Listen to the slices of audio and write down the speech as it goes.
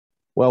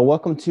Well,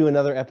 welcome to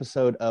another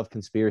episode of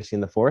Conspiracy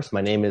in the Force.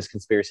 My name is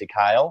Conspiracy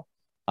Kyle.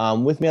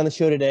 With me on the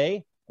show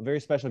today, a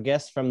very special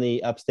guest from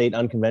the Upstate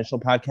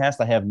Unconventional Podcast.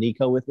 I have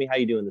Niko with me. How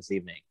you doing this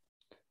evening?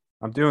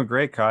 I'm doing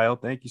great, Kyle.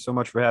 Thank you so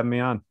much for having me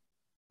on.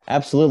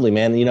 Absolutely,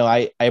 man.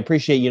 I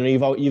appreciate,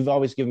 you've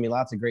always given me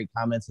lots of great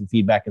comments and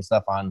feedback and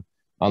stuff on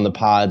the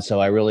pod.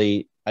 So I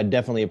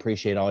definitely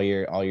appreciate all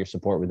your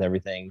support with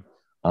everything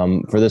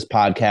for this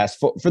podcast.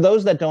 For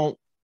those that don't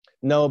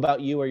know about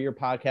you or your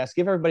podcast,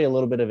 give everybody a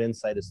little bit of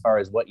insight as far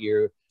as what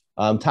your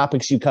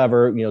topics you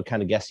cover,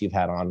 kind of guests you've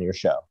had on your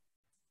show.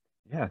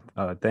 Yeah,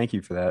 thank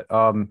you for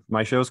that.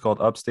 My show is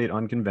called Upstate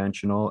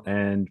Unconventional,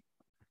 and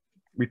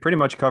we pretty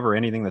much cover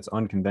anything that's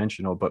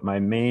unconventional, but my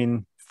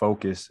main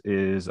focus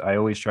is I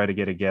always try to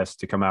get a guest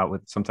to come out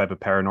with some type of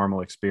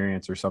paranormal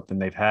experience or something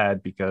they've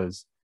had,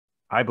 because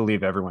I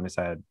believe everyone has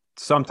had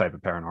some type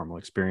of paranormal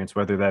experience,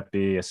 whether that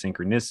be a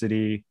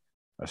synchronicity,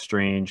 a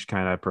strange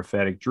kind of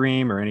prophetic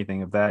dream, or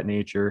anything of that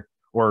nature,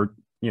 or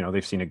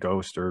they've seen a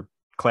ghost or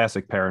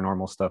classic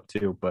paranormal stuff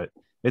too. But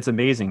it's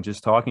amazing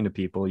just talking to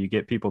people. You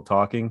get people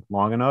talking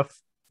long enough,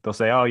 they'll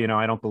say, oh,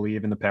 I don't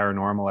believe in the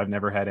paranormal, I've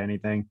never had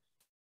anything,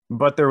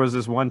 but there was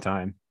this one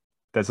time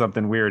that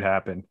something weird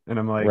happened, and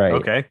I'm like, Right.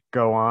 Okay,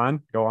 go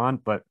on.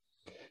 But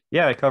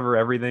yeah, I cover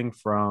everything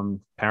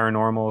from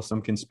paranormal,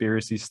 some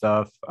conspiracy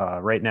stuff.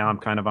 Right now I'm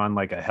kind of on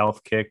like a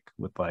health kick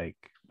with like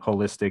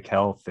holistic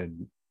health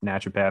and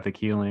naturopathic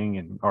healing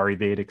and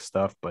Ayurvedic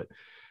stuff. But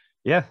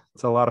yeah,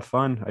 it's a lot of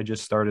fun. I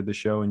just started the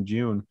show in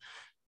June.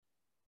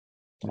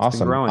 It's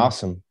been growing.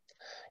 Awesome.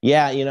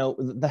 Yeah,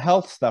 the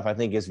health stuff I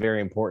think is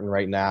very important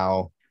right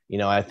now.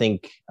 I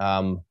think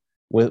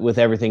with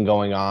everything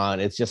going on,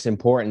 it's just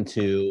important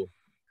to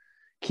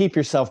keep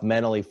yourself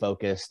mentally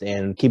focused,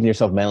 and keeping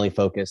yourself mentally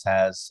focused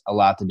has a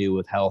lot to do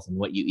with health and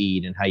what you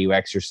eat and how you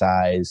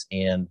exercise.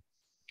 And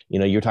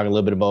you're talking a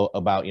little bit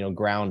about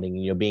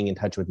grounding and being in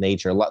touch with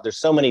nature. There's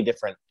so many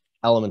different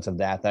elements of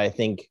that I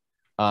think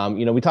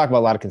we talk about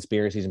a lot of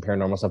conspiracies and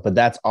paranormal stuff, but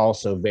that's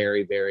also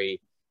very, very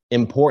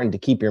important to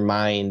keep your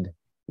mind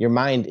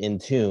in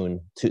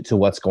tune to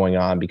what's going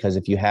on. Because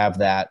if you have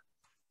that,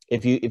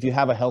 if you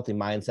have a healthy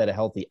mindset, a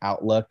healthy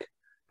outlook,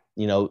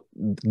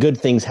 good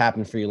things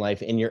happen for your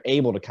life, and you're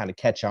able to kind of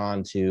catch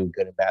on to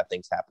good and bad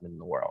things happening in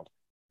the world.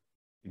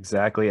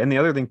 Exactly. And the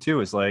other thing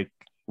too is, like,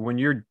 when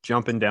you're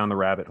jumping down the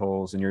rabbit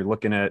holes and you're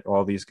looking at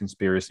all these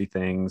conspiracy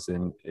things,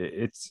 and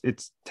it's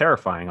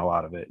terrifying, a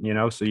lot of it,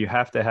 so you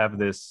have to have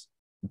this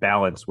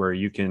balance where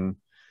you can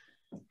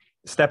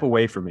step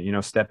away from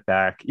it, step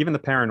back. Even the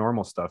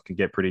paranormal stuff can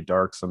get pretty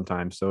dark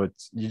sometimes. So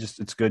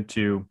it's good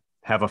to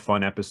have a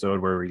fun episode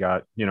where we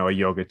got, a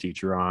yoga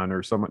teacher on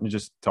or someone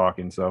just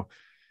talking. So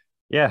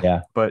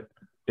yeah. But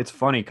it's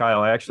funny,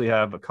 Kyle, I actually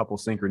have a couple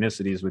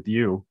synchronicities with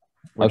you,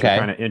 which are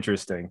kind of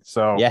interesting.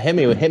 So yeah, hit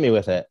me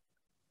with it.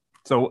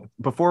 So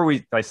before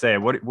I say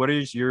it, what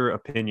is your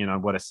opinion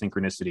on what a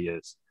synchronicity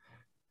is?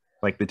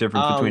 Like the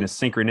difference between a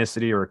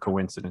synchronicity or a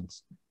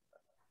coincidence?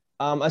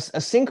 A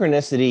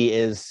synchronicity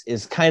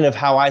is kind of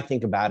how I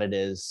think about it,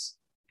 is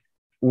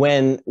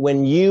when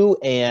you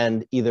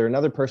and either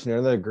another person or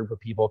another group of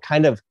people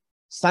kind of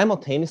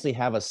simultaneously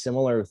have a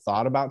similar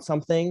thought about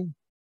something.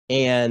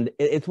 And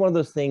it's one of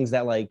those things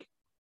that, like,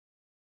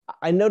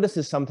 I noticed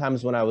this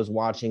sometimes when I was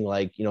watching,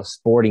 like,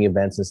 sporting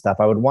events and stuff.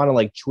 I would want to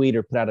like tweet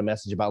or put out a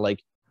message about,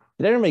 like,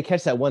 did anybody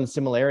catch that one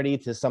similarity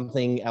to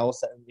something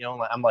else?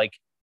 I'm like,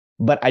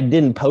 but I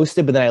didn't post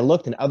it. But then I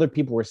looked, and other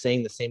people were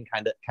saying the same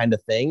kind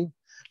of thing.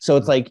 So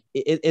it's like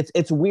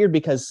it's weird,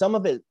 because some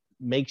of it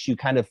makes you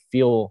kind of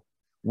feel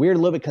weird a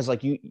little bit, because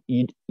like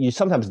you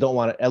sometimes don't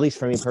want to, at least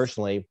for me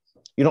personally,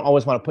 you don't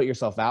always want to put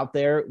yourself out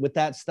there with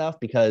that stuff,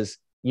 because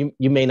you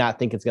may not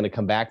think it's going to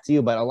come back to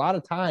you. But a lot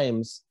of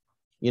times,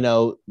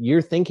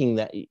 you're thinking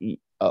that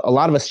a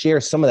lot of us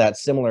share some of that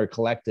similar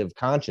collective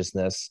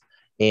consciousness,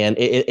 and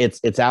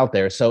it's out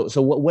there. So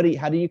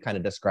how do you kind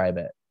of describe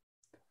it?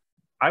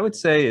 I would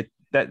say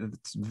that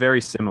it's very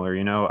similar.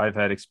 I've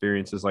had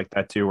experiences like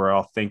that too, where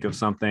I'll think of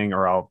something,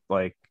 or I'll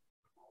like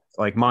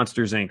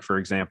Monsters Inc., for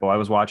example. I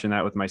was watching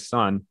that with my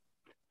son,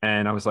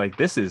 and I was like,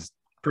 this is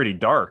pretty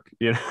dark,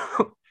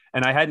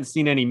 and I hadn't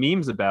seen any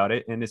memes about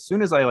it. And as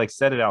soon as I like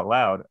said it out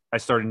loud, I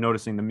started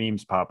noticing the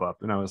memes pop up,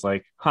 and I was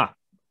like,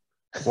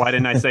 why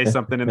didn't I say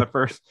something in the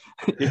first,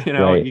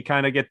 Right. You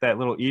kind of get that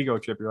little ego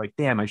trip. You're like,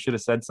 damn, I should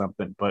have said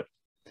something. But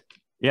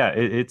yeah,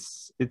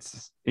 it's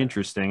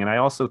interesting. And I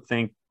also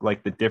think,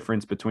 like, the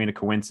difference between a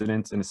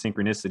coincidence and a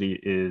synchronicity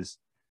is,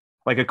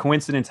 like, a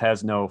coincidence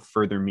has no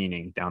further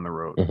meaning down the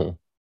road.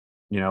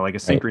 Mm-hmm. Like a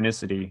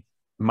synchronicity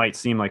might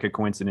seem like a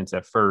coincidence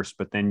at first,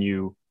 but then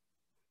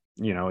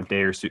a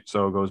day or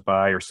so goes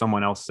by, or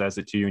someone else says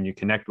it to you, and you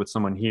connect with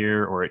someone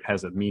here, or it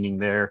has a meaning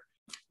there.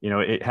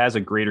 It has a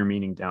greater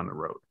meaning down the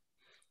road.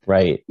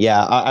 Right.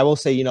 Yeah. I will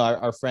say,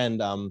 our friend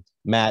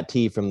Matt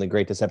T from the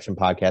Great Deception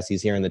Podcast,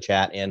 he's here in the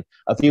chat. And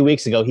a few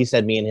weeks ago, he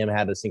said me and him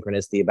had a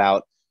synchronicity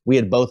about, we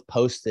had both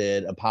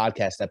posted a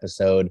podcast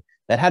episode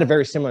that had a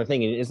very similar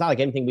thing. It's not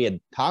like anything we had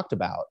talked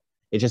about.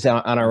 It's just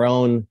on our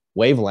own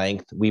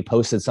wavelength. We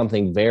posted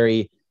something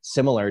very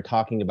similar,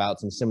 talking about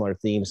some similar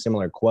themes,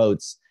 similar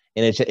quotes.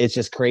 And it's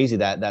just crazy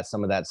that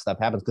some of that stuff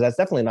happens, because that's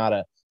definitely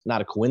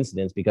not a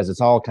coincidence, because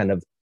it's all kind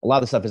of, a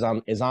lot of stuff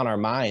is on our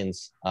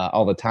minds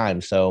all the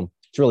time. So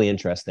it's really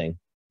interesting.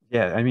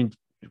 Yeah, I mean,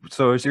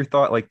 so is your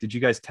thought like, did you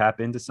guys tap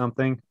into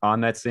something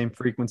on that same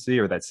frequency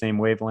or that same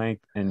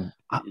wavelength, and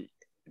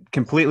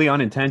completely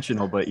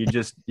unintentional, but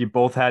you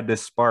both had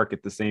this spark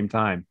at the same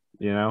time,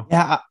 you know?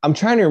 Yeah, I'm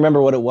trying to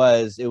remember what it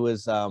was. It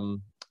was gosh,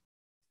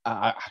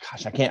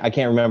 I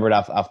can't remember it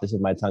off the tip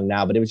of my tongue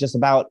now, but it was just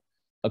about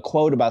a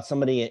quote about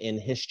somebody in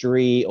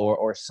history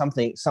or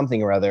something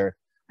or other.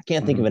 I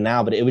can't think of it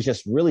now, but it was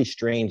just really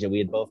strange that we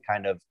had both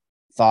kind of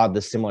thought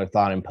the similar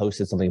thought and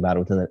posted something about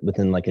it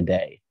within like a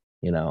day,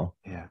 you know?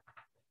 Yeah.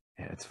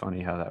 Yeah, it's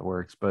funny how that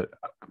works. But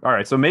all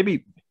right, so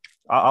maybe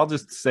I'll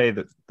just say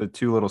that the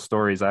two little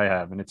stories I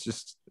have, and it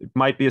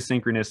might be a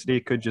synchronicity,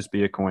 it could just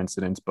be a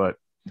coincidence. But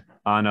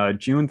on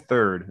June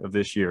 3rd of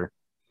this year,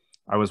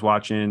 I was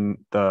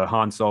watching the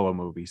Han Solo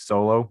movie,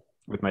 Solo,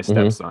 with my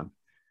stepson.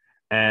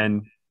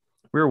 And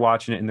we were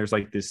watching it, and there's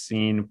like this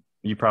scene,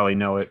 you probably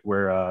know it,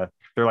 where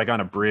they're like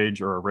on a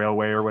bridge or a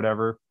railway or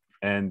whatever,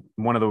 and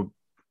one of the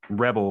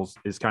rebels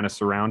is kind of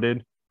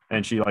surrounded,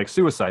 and she like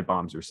suicide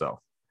bombs herself,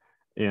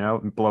 you know,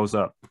 and blows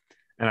up.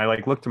 And I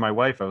like looked to my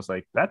wife, I was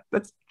like,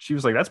 she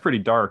was like, that's pretty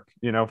dark,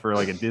 you know, for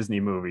like a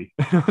Disney movie.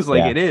 I was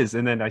like, It is.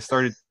 And then I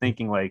started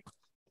thinking, like,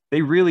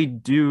 they really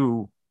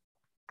do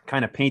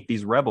kind of paint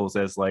these rebels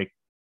as like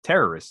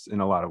terrorists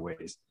in a lot of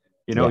ways,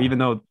 you know, even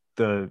though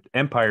the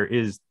Empire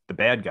is the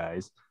bad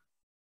guys,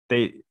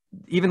 they,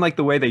 even like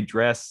the way they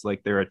dress,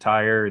 like their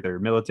attire, their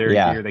military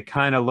gear, they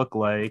kind of look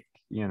like,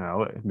 you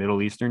know,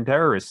 Middle Eastern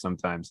terrorists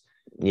sometimes.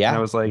 Yeah. And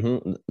I was like,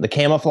 the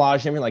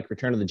camouflage, like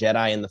Return of the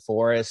Jedi in the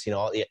forest, you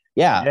know.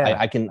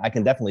 I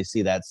can definitely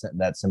see that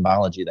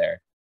symbology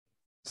there.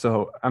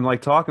 So I'm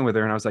like talking with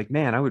her, and I was like,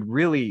 man, I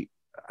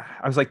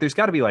was like, there's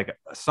got to be like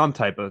some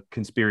type of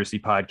conspiracy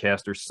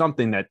podcast or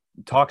something that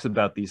talks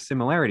about these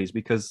similarities,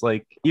 because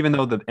like, even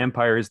though the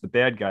Empire is the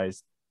bad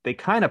guys, they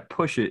kind of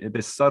push it in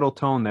this subtle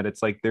tone that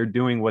it's like they're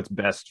doing what's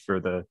best for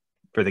the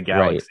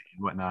galaxy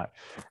and whatnot.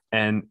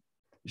 And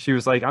she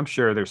was like, I'm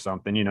sure there's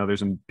something, you know,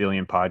 there's a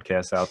billion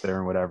podcasts out there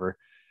and whatever.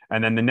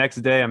 And then the next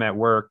day I'm at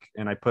work,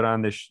 and I put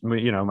on this,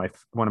 you know,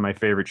 one of my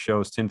favorite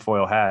shows,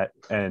 Tinfoil Hat,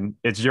 and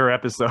it's your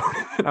episode.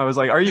 And I was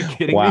like, are you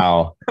kidding me?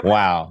 Wow.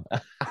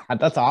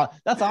 That's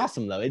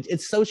awesome though.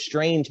 It's so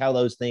strange how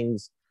those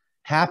things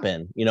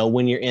happen, you know,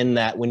 when you're in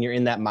that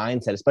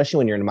mindset, especially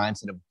when you're in a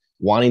mindset of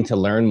wanting to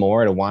learn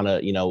more, to want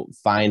to, you know,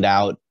 find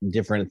out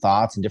different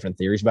thoughts and different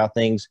theories about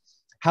things,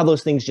 how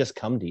those things just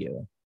come to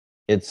you.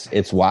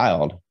 It's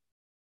wild.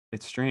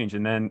 It's strange.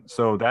 And then,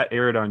 so that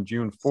aired on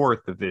June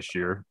 4th of this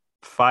year.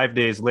 5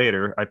 days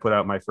later, I put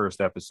out my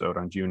first episode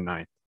on June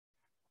 9th.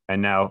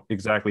 And now,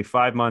 exactly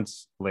 5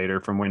 months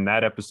later from when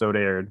that episode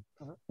aired,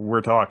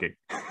 we're talking.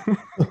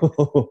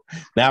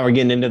 Now we're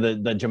getting into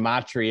the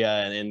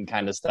gematria and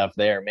kind of stuff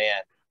there,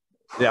 man.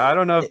 Yeah, I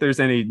don't know if there's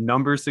any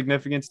number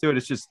significance to it.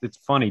 It's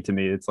funny to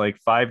me. It's like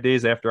 5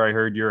 days after I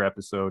heard your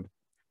episode,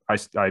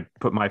 I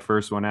put my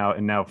first one out,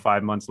 and now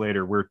 5 months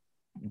later, we're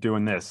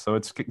doing this. So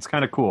it's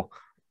kind of cool.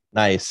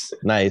 Nice.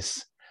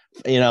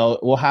 You know,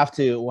 we'll have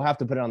to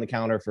put it on the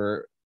calendar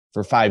for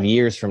 5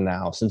 years from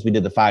now, since we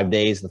did the 5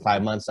 days, the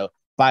 5 months. So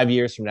 5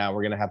 years from now,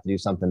 we're going to have to do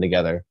something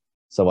together.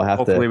 So we'll have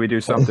hopefully we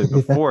do something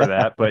before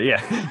that, but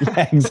yeah,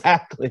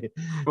 exactly.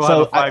 We'll have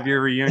a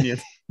 5-year reunion.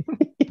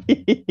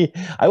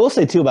 I will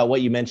say too about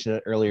what you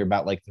mentioned earlier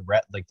about like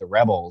the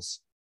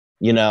rebels,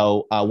 you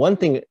know, one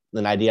thing,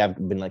 an idea I've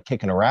been like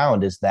kicking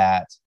around is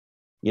that,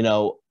 you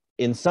know,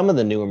 in some of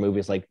the newer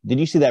movies, like, did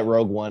you see that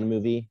Rogue One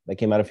movie that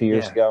came out a few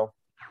years ago?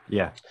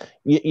 Yeah.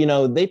 You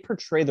know, they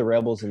portray the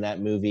rebels in that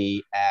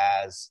movie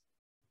as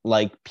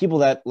like people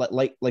that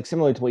like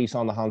similar to what you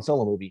saw in the Han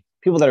Solo movie,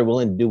 people that are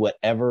willing to do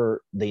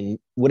whatever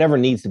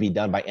needs to be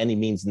done by any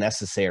means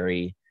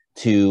necessary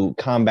to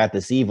combat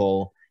this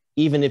evil,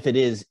 even if it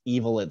is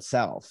evil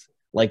itself.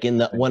 Like in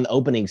the one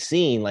opening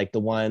scene, like the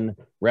one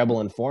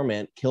rebel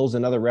informant kills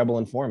another rebel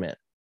informant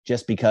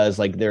just because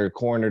like they're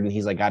cornered and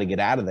he's like got to get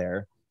out of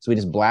there. So he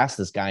just blasts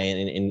this guy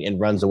and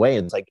runs away.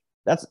 And it's like,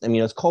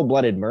 it's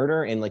cold-blooded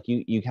murder. And like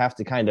you have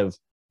to kind of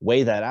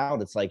weigh that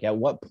out. It's like, at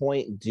what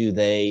point do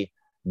they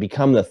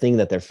become the thing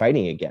that they're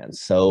fighting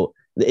against? So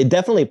it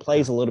definitely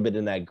plays a little bit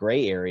in that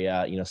gray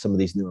area, you know, some of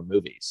these newer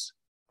movies.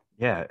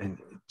 Yeah. And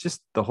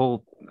just the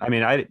whole, I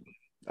mean, I'm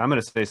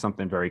going to say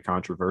something very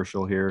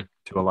controversial here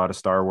to a lot of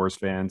Star Wars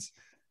fans,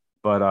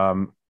 but I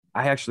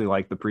actually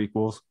like the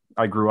prequels.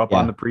 I grew up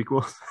on the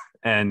prequels,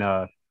 and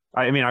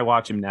I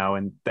watch them now,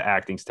 and the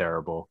acting's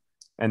terrible,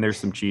 and there's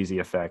some cheesy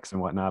effects and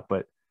whatnot,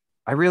 but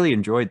I really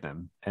enjoyed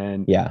them.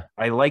 And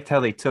I liked how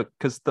they took,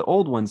 because the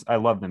old ones, I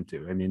love them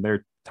too. I mean,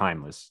 they're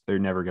timeless. They're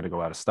never going to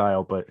go out of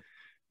style, but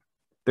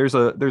there's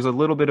a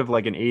little bit of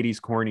like an 80s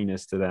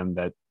corniness to them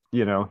that,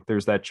 you know,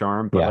 there's that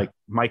charm, but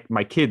like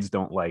my kids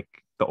don't like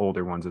the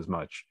older ones as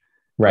much.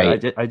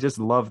 Right. I just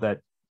love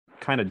that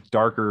kind of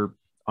darker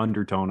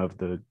undertone of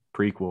the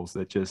prequels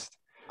that just,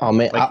 Oh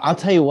man, Like, I'll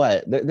tell you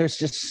what. There's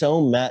just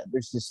so much.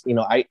 There's just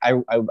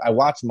I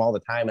watch them all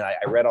the time, and I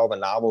read all the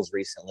novels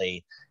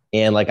recently,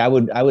 and like I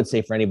would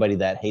say for anybody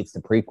that hates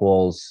the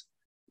prequels,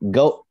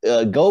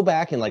 go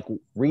back and like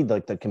read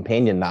like the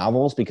companion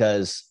novels,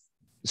 because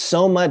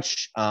so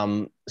much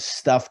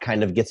stuff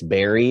kind of gets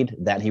buried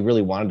that he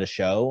really wanted to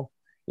show.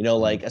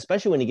 Like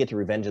especially when you get to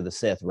Revenge of the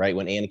Sith, right?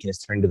 When Anakin is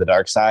turning to the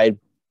dark side,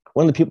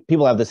 one of the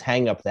people have this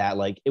hang up that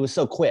like it was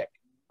so quick.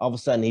 All of a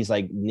sudden he's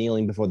like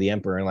kneeling before the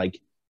Emperor and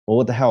like, well,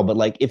 what the hell? But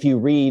like if you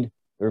read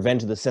the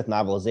Revenge of the Sith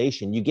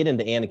novelization, you get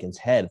into Anakin's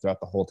head throughout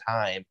the whole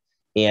time.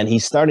 And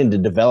he's starting to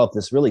develop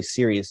this really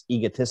serious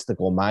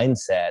egotistical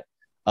mindset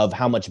of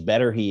how much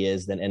better he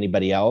is than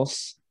anybody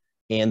else.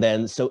 And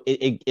then so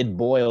it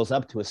boils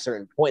up to a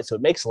certain point. So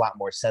it makes a lot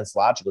more sense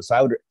logically. So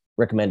I would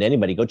recommend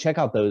anybody go check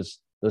out those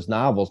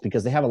novels,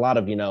 because they have a lot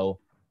of,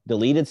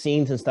 deleted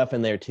scenes and stuff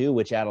in there too,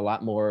 which add a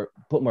lot more,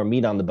 put more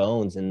meat on the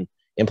bones. And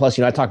plus,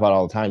 I talk about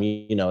all the time,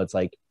 it's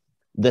like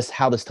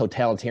how this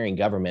totalitarian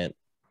government,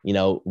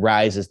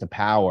 rises to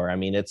power. I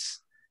mean,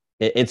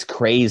 it's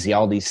crazy,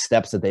 all these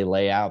steps that they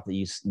lay out that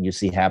you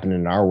see happening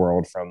in our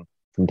world from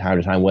time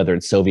to time, whether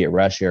it's Soviet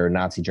Russia or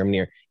Nazi Germany,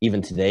 or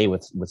even today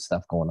with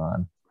stuff going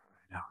on.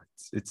 No,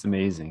 it's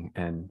amazing.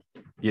 And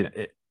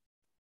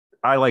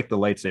I like the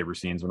lightsaber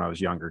scenes when I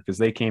was younger, because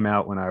they came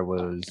out when I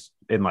was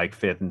in like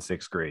 5th and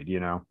 6th grade,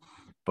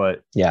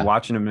 but yeah,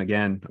 watching them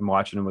again, I'm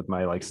watching them with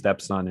my like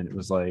stepson, and it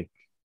was like,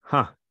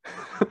 huh,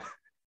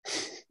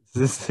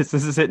 this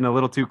is hitting a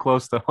little too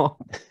close to home.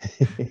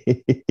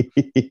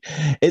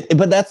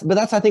 But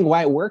that's I think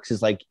why it works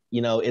is like,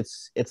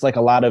 it's like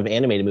a lot of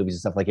animated movies and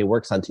stuff, like it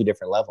works on two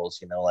different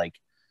levels, like,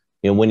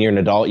 when you're an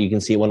adult, you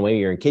can see it one way,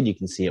 you're a kid, you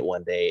can see it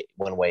one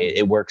way.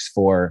 It works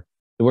for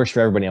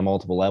everybody on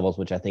multiple levels,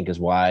 which I think is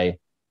why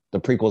the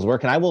prequels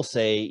work. And I will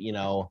say,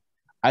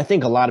 I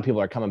think a lot of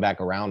people are coming back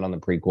around on the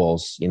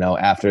prequels,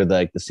 after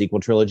the sequel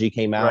trilogy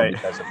came out, right,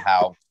 because of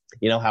how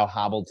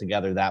hobbled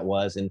together that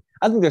was. And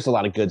I think there's a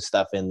lot of good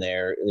stuff in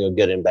there,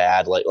 good and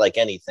bad, like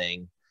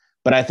anything.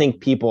 But I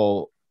think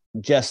people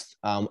just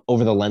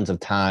over the lens of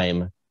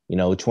time,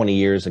 20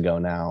 years ago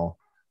now,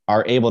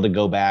 are able to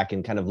go back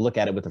and kind of look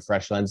at it with a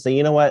fresh lens, say,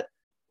 you know what,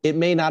 it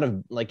may not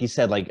have, like you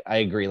said, like I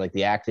agree, like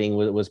the acting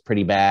was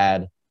pretty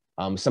bad.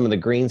 Some of the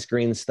green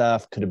screen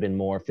stuff could have been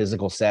more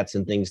physical sets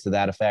and things to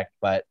that effect,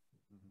 but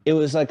it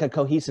was like a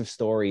cohesive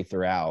story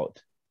throughout,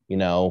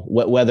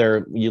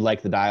 whether you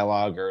like the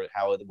dialogue or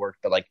how it worked,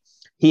 but like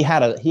he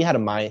had a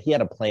mind, he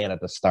had a plan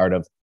at the start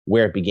of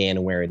where it began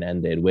and where it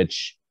ended,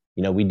 which,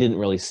 we didn't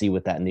really see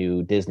with that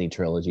new Disney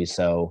trilogy.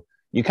 So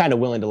you're kind of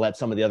willing to let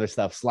some of the other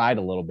stuff slide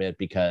a little bit,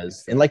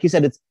 because, and like you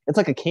said, it's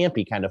like a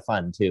campy kind of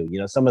fun too.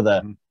 Some of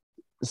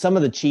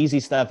the cheesy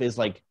stuff is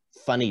like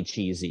funny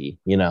cheesy,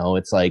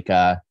 it's like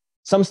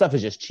some stuff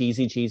is just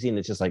cheesy and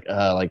it's just like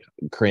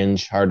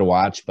cringe, hard to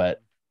watch,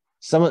 but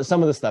some of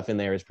the stuff in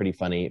there is pretty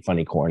funny,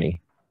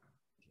 corny.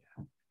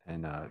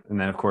 And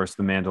then of course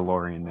the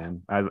Mandalorian,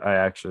 man, I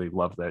actually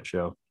loved that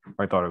show.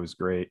 I thought it was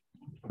great.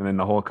 And then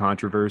the whole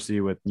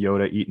controversy with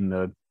Yoda eating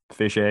the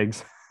fish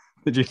eggs.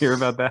 Did you hear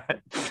about that?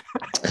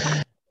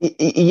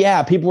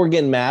 Yeah, people were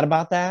getting mad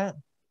about that.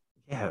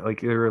 Yeah,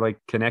 like they were like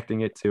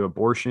connecting it to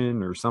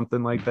abortion or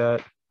something like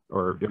that,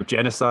 or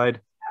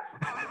genocide.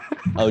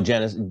 Oh,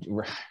 genocide.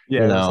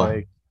 Yeah, it's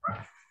like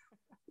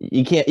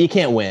you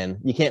can't win.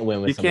 You can't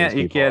win with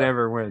you can't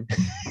ever win.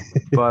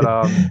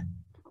 But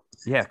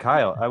yeah,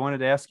 Kyle, I wanted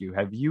to ask you,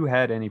 have you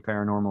had any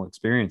paranormal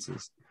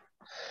experiences?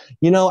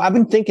 I've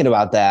been thinking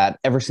about that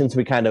ever since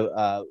we kind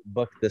of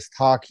booked this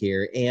talk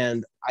here,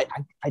 and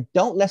I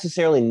don't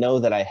necessarily know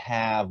that I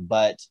have,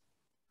 but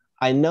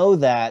I know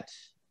that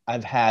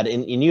I've had,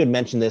 and you had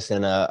mentioned this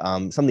in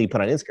something you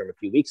put on Instagram a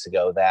few weeks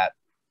ago, that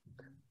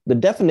the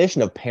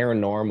definition of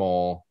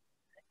paranormal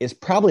is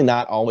probably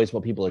not always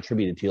what people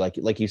attribute it to.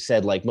 Like you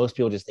said, like most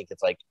people just think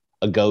it's like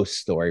a ghost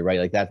story, right?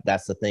 Like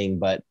that's the thing,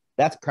 but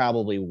that's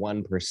probably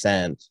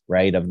 1%,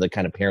 right, of the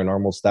kind of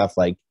paranormal stuff.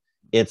 Like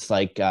it's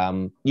like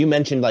you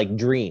mentioned like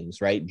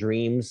dreams, right?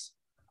 Dreams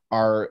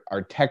are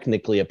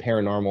technically a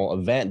paranormal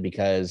event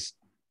because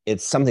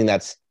it's something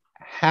that's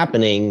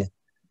happening,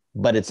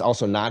 but it's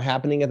also not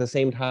happening at the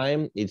same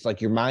time. It's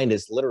like your mind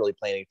is literally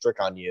playing a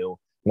trick on you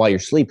while you're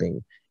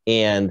sleeping.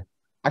 And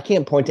I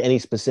can't point to any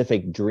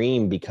specific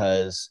dream,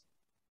 because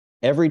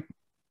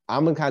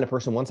I'm the kind of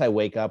person, once I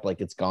wake up, like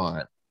it's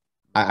gone.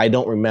 I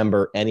don't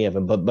remember any of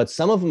them, but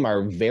some of them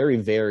are very,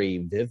 very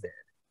vivid.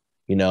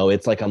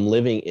 It's like I'm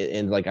living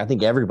in, like, I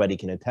think everybody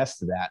can attest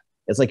to that.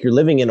 It's like you're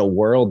living in a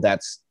world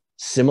that's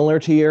similar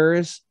to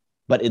yours,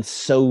 but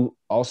it's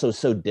also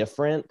so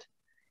different.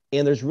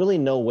 And there's really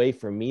no way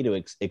for me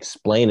to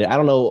explain it. I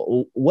don't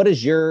know. What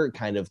is your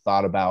kind of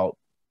thought about?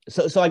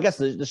 So I guess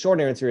the short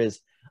answer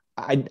is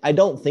I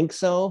don't think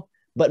so,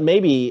 but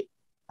maybe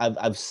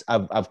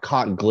I've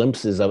caught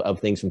glimpses of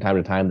things from time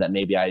to time that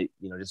maybe I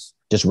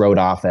just wrote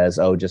off as,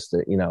 oh, just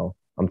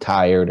I'm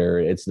tired, or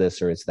it's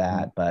this or it's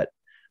that, but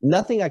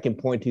nothing I can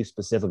point to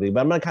specifically.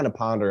 But I'm gonna kind of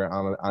ponder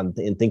on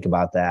and think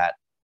about that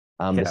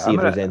to see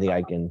if there's anything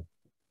I can.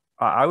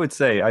 I would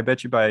say, I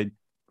bet you by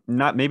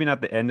maybe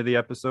not the end of the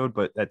episode,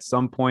 but at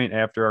some point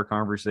after our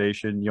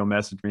conversation, you'll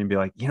message me and be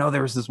like,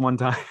 there was this one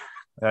time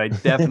I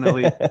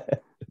definitely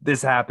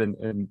this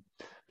happened.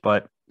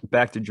 But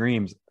back to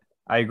dreams,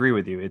 I agree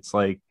with you. It's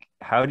like,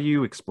 how do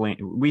you explain?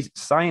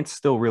 Science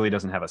still really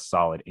doesn't have a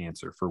solid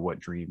answer for what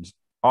dreams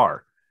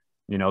are.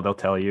 They'll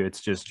tell you it's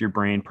just your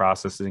brain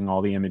processing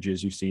all the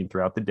images you've seen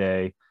throughout the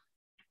day.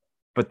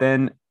 But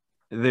then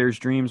there's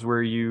dreams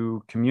where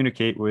you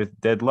communicate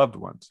with dead loved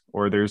ones,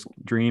 or there's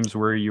dreams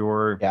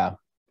where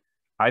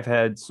I've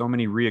had so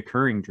many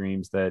reoccurring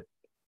dreams that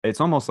it's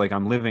almost like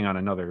I'm living in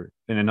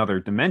another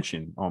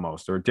dimension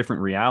almost, or a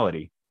different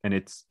reality. And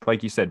it's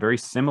like you said, very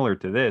similar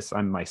to this.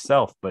 I'm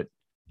myself, but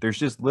there's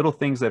just little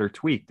things that are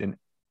tweaked. And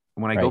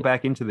when I go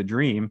back into the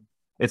dream,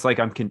 it's like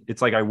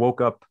I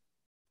woke up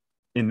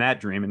in that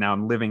dream and now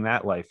I'm living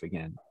that life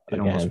again. It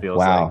almost feels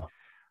like,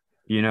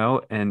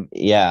 and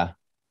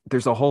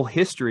there's a whole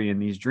history in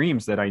these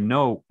dreams that I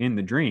know in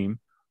the dream,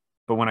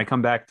 but when I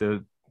come back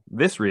to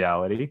this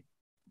reality,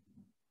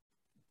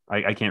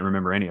 I can't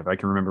remember any of it. I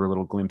can remember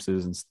little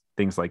glimpses and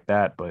things like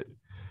that, but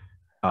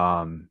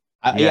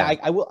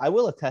I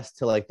will attest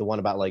to like the one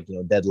about like,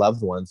 dead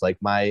loved ones. Like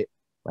my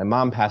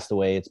mom passed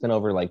away. It's been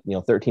over like,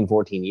 13,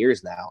 14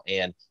 years now.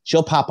 And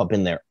she'll pop up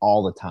in there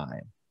all the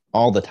time.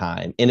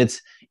 And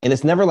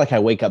it's never like I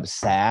wake up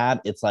sad.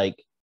 It's like,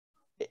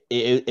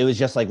 it was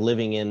just like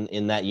living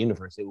in that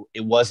universe.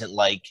 It wasn't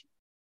like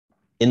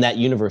in that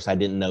universe, I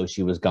didn't know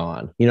she was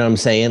gone. You know what I'm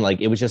saying? Like,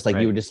 it was just like,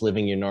 you were just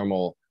living your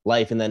normal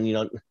life. And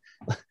then,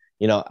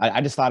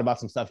 I just thought about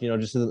some stuff,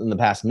 just in the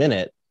past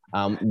minute.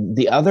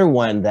 The other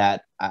one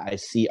that I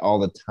see all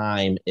the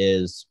time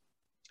is,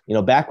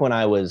 back when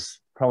I was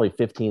probably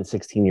 15,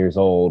 16 years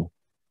old,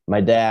 my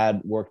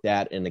dad worked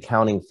at an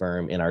accounting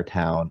firm in our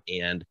town.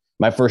 And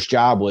my first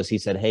job was, he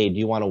said, "Hey, do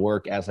you want to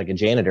work as like a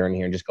janitor in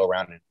here and just go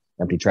around and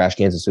empty trash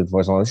cans and sweep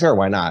floors?" I'm like, "Sure,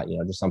 why not?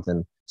 Just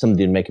something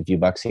to make a few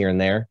bucks here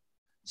and there."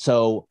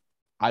 So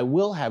I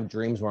will have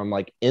dreams where I'm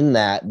like in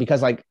that,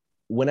 because like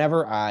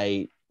whenever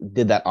I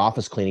did that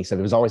office cleaning stuff,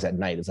 it was always at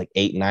night. It's like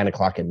 8, 9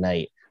 o'clock at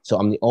night. So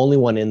I'm the only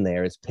one in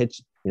there. It's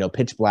pitch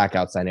black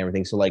outside and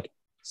everything. So like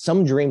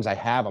some dreams I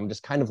have, I'm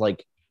just kind of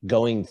like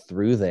going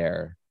through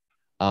there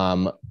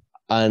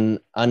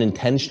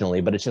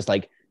unintentionally, but it's just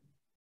like,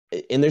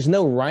 and there's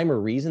no rhyme or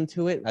reason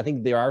to it. I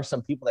think there are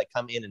some people that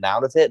come in and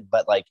out of it,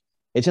 but like,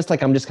 it's just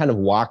like, I'm just kind of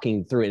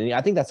walking through it. And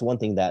I think that's one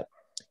thing that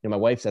my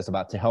wife says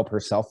about to help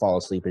herself fall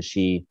asleep, is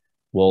she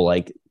will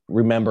like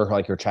remember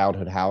like her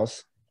childhood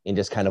house and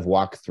just kind of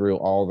walk through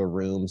all the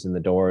rooms and the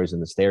doors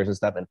and the stairs and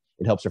stuff. And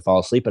it helps her fall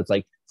asleep. But it's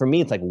like, for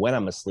me, it's like when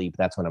I'm asleep,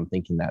 that's when I'm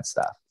thinking that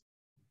stuff.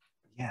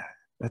 Yeah,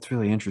 that's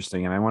really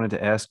interesting. And I wanted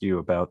to ask you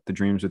about the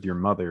dreams with your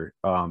mother.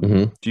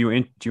 Mm-hmm. Do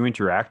you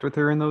interact with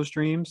her in those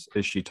dreams?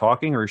 Is she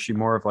talking, or is she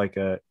more of like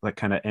a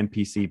kind of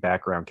NPC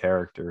background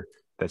character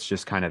that's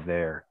just kind of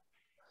there?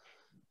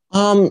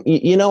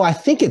 I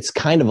think it's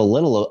kind of a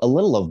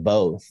little of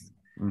both.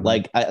 Mm-hmm.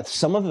 Like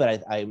some of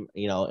it, I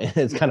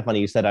it's kind of funny.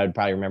 You said I would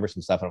probably remember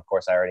some stuff, and of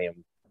course I already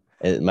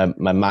am.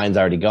 My mind's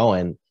already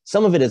going.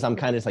 Some of it is I'm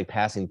kind of just like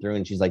passing through,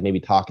 and she's like maybe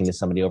talking to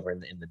somebody over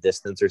in the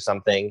distance or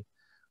something.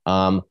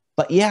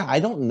 But yeah, I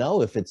don't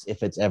know if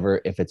it's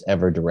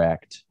ever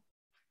direct.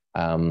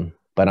 But I'm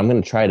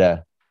gonna try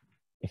to.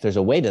 If there's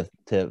a way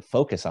to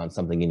focus on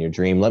something in your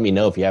dream, let me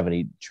know if you have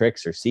any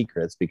tricks or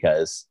secrets,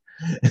 because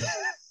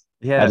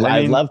yeah,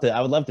 I would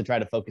love to try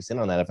to focus in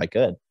on that if I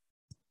could.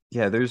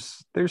 Yeah,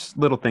 there's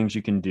little things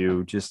you can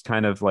do, just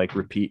kind of like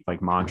repeat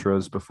like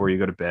mantras before you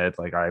go to bed,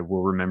 like I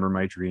will remember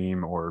my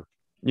dream, or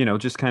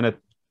just kind of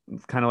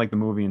like the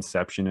movie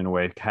Inception in a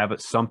way. Have it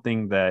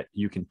something that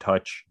you can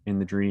touch in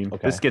the dream.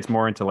 Okay. This gets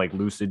more into like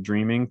lucid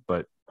dreaming,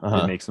 but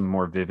it makes them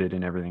more vivid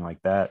and everything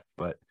like that.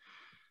 But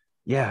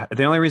yeah,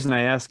 the only reason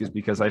I ask is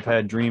because I've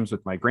had dreams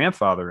with my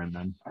grandfather in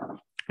them,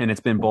 and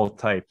it's been both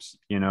types,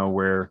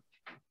 where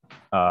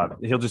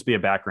he'll just be a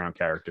background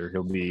character.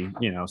 He'll be,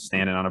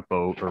 standing on a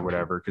boat or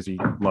whatever, because he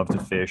loved to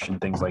fish and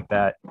things like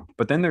that.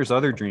 But then there's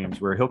other dreams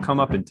where he'll come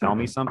up and tell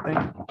me something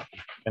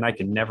and I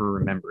can never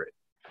remember it.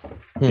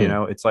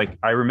 It's like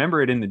I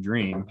remember it in the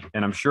dream,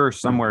 and I'm sure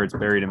somewhere it's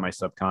buried in my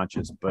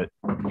subconscious, but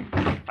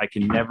I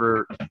can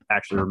never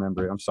actually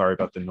remember it. I'm sorry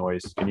about the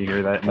noise. Can you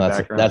hear that in the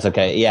background? That's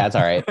okay. Yeah, it's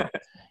all right.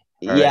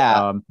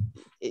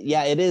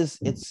 Yeah, it is.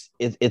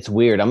 It's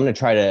weird. I'm going to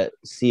try to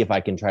see if I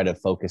can try to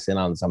focus in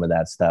on some of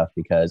that stuff,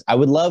 because I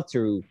would love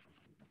to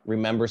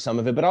remember some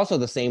of it, but also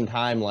at the same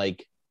time,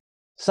 like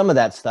some of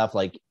that stuff,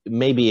 like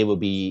maybe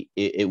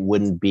it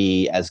wouldn't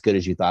be as good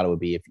as you thought it would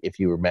be if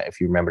you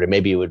remembered it.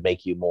 Maybe it would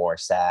make you more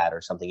sad or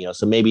something,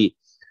 So maybe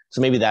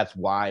that's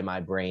why my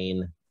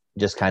brain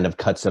just kind of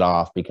cuts it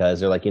off,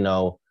 because they're like,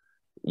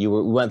 we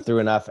went through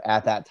enough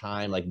at that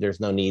time. Like there's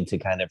no need to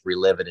kind of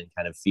relive it and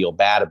kind of feel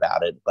bad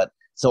about it. But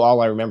so all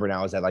I remember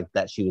now is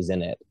that she was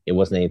in it. It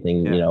wasn't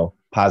anything,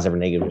 positive or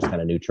negative, just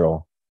kind of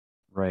neutral.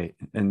 Right.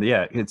 And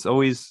yeah, it's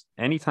always,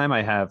 anytime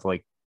I have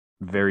like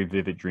very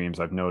vivid dreams,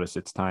 I've noticed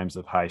it's times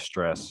of high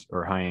stress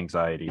or high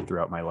anxiety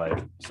throughout my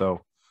life.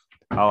 So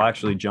I'll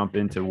actually jump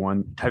into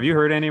one. Have you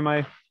heard any of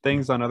my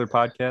things on other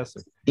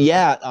podcasts?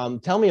 Yeah.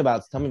 Tell me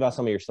about some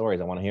of your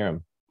stories. I want to hear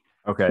them.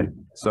 Okay.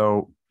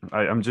 So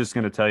I'm just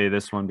going to tell you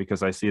this one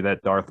because I see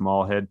that Darth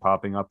Maul head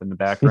popping up in the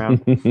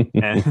background.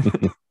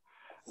 And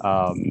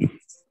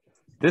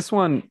this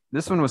one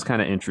was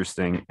kind of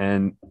interesting.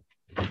 And,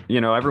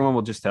 everyone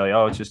will just tell you,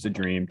 oh, it's just a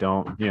dream.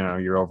 Don't,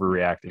 you're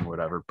overreacting,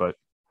 whatever. But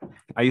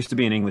I used to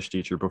be an English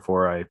teacher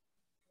before I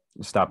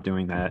stopped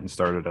doing that and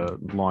started a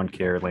lawn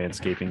care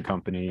landscaping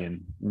company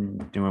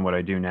and doing what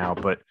I do now.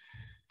 But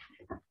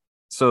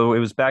so it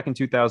was back in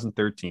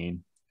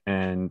 2013,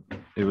 and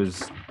it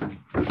was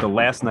the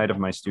last night of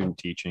my student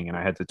teaching, and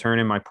I had to turn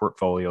in my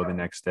portfolio the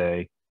next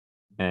day.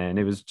 And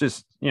it was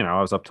just,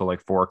 I was up till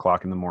like 4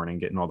 o'clock in the morning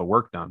getting all the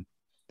work done.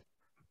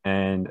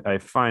 And I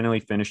finally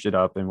finished it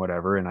up and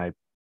whatever. And I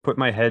put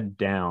my head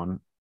down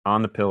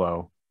on the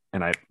pillow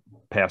and I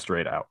passed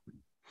right out.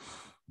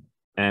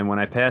 And when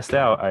I passed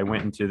out, I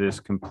went into this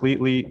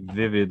completely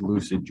vivid,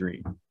 lucid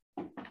dream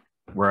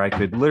where I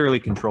could literally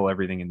control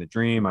everything in the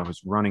dream. I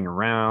was running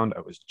around,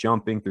 I was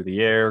jumping through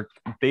the air,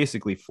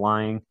 basically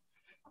flying.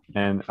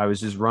 And I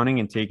was just running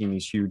and taking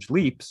these huge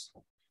leaps.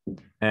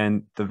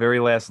 And the very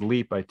last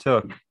leap I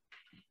took,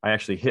 I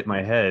actually hit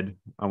my head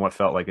on what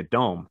felt like a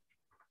dome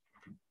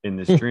in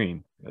this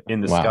dream,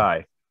 in the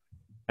sky.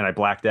 And I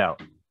blacked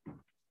out.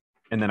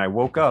 And then I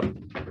woke up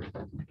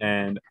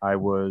and I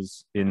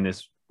was in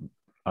this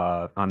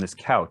on this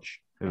couch.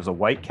 It was a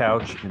white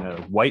couch in a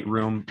white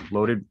room,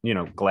 loaded,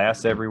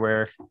 glass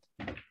everywhere.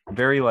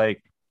 Very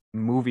like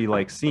movie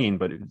like scene,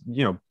 but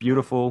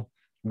beautiful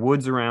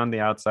woods around the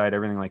outside,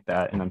 everything like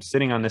that. And I'm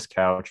sitting on this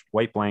couch,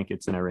 white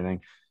blankets and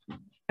everything.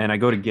 And I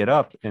go to get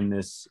up, and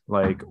this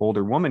like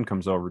older woman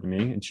comes over to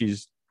me, and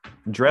she's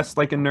dressed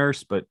like a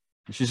nurse, but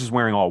she's just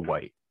wearing all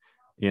white,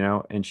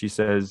 and she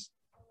says,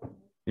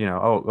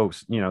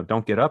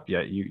 don't get up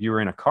yet. You were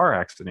in a car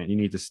accident. You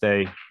need to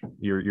stay.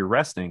 You're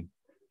resting.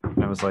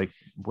 And I was like,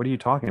 what are you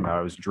talking about?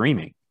 I was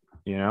dreaming,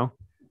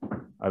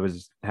 I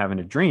was having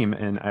a dream,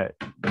 and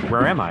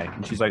where am I?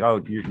 And she's like,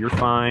 oh, you're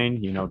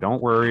fine.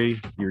 Don't worry.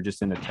 You're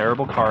just in a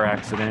terrible car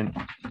accident.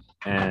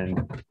 And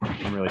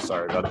I'm really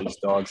sorry about these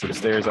dogs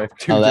upstairs. I have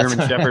two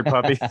German Shepherd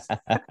puppies.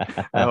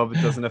 I hope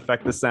it doesn't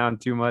affect the sound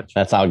too much.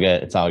 That's all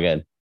good. It's all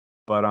good.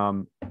 But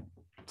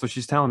so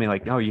she's telling me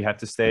like, no, you have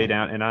to stay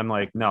down. And I'm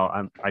like,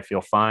 no, I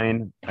feel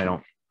fine. I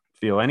don't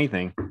feel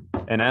anything.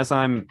 And as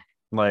I'm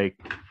like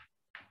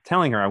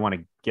telling her I want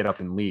to get up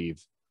and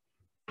leave,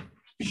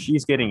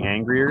 she's getting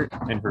angrier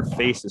and her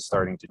face is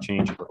starting to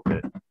change a little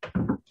bit.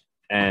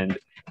 And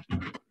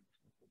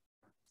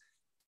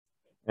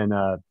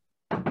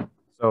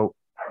so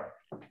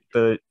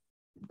the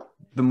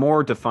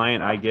more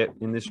defiant I get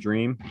in this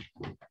dream,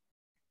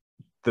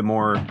 the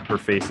more her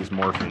face is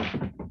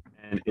morphing.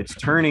 And it's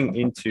turning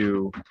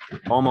into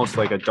almost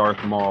like a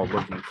Darth Maul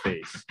looking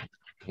face.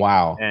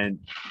 Wow. And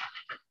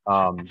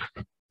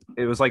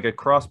it was like a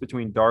cross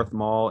between Darth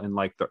Maul and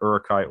like the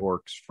Uruk-hai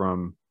orcs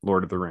from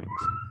Lord of the Rings.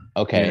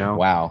 Okay.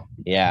 Wow.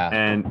 Yeah.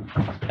 And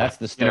that's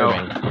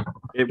disturbing.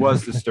 It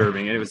was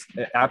disturbing. And it was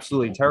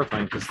absolutely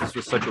terrifying because this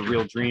was such a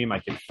real dream. I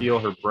could feel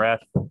her breath.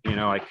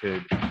 I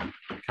could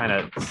kind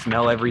of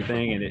smell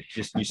everything. And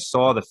you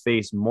saw the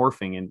face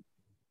morphing, and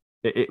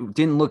it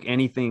didn't look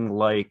anything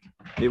like,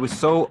 it was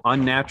so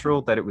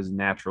unnatural that it was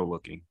natural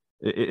looking,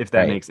 if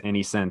that makes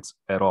any sense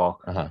at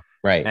all.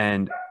 Right.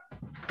 And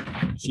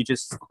she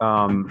just,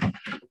 I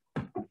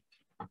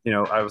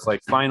was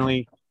like,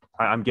 finally,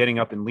 I'm getting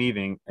up and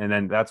leaving. And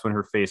then that's when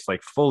her face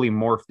like fully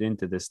morphed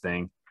into this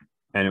thing.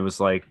 And it was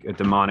like a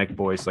demonic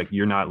voice, like,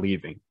 you're not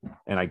leaving.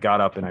 And I got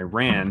up and I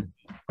ran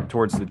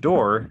towards the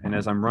door. And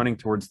as I'm running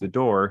towards the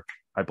door,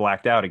 I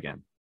blacked out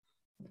again.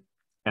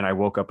 And I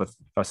woke up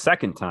a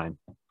second time.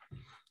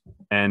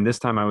 And this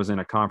time I was in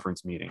a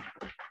conference meeting,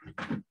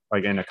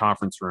 like in a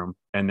conference room.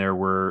 And there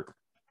were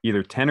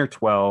either 10 or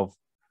 12.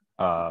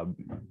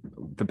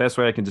 The best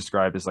way I can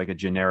describe is like a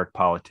generic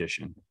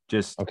politician.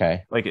 Just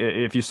like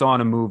if you saw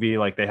in a movie,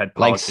 like they had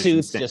like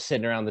suits just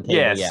sitting around the table.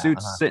 Yeah,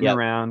 suits sitting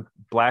around,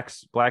 black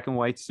and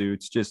white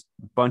suits, just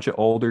a bunch of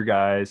older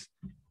guys.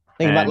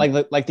 Think about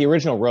like the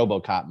original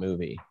RoboCop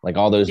movie, like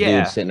all those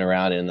dudes sitting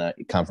around in the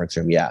conference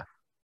room. Yeah,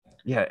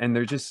 and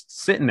they're just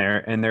sitting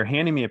there, and they're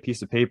handing me a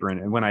piece of paper,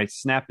 and when I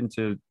snap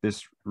into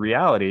this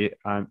reality,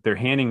 they're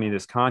handing me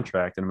this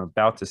contract, and I'm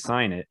about to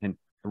sign it, and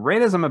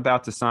right as I'm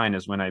about to sign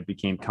is when I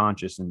became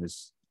conscious in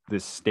this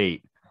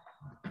state,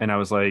 and I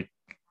was like,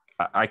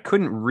 I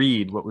couldn't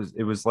read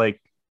it was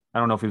like, I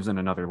don't know if it was in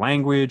another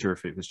language or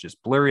if it was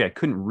just blurry. I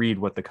couldn't read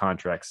what the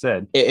contract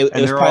said. It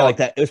was probably like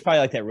that. It was probably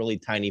like that really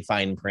tiny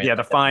fine print. Yeah,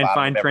 the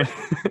fine print.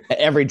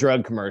 Every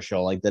drug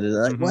commercial, like that.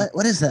 Like,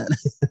 what is that?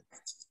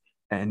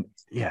 And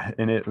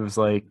it was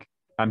like,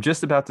 I'm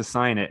just about to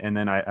sign it, and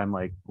then I'm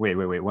like, wait,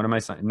 what am I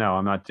signing? No,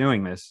 I'm not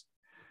doing this.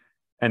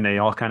 And they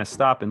all kind of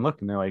stop and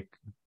look, and they're like,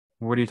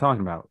 what are you talking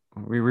about?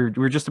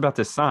 We're just about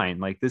to sign.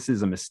 Like, this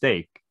is a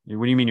mistake.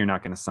 What do you mean you're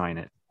not going to sign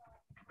it?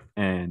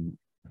 And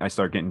I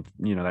start getting,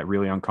 that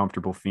really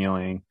uncomfortable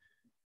feeling.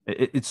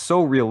 it's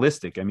so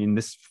realistic. I mean,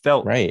 this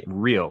felt Right.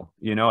 real,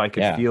 you know. I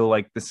could Yeah. feel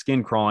like the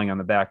skin crawling on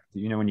the back,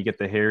 you know, when you get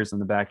the hairs on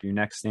the back of your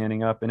neck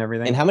standing up and And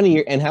everything. how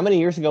many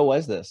years ago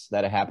was this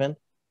that it happened?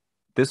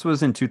 This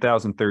was in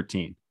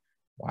 2013.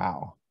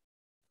 Wow.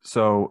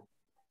 So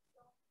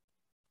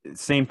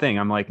same thing.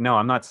 I'm like, no,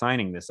 I'm not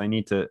signing this. I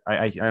need to,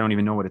 I don't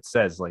even know what it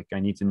says. Like, I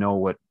need to know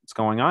what's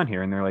going on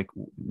here. And they're like,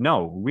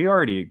 no, we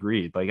already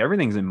agreed. Like,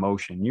 everything's in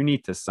motion. You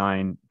need to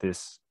sign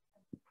this,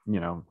 you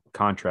know,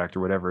 contract or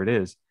whatever it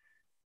is.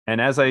 And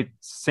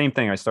same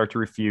thing, I start to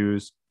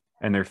refuse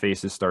and their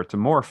faces start to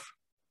morph,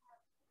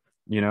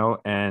 you know,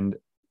 and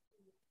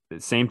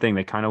the same thing.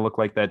 They kind of look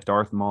like that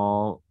Darth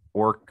Maul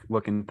orc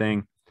looking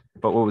thing.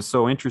 But what was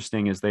so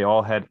interesting is they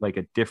all had like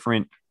a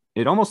different,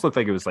 it almost looked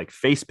like it was like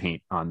face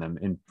paint on them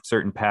in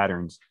certain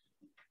patterns.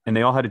 And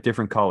they all had a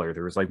different color.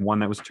 There was like one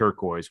that was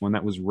turquoise, one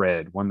that was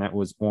red, one that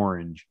was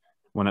orange,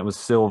 one that was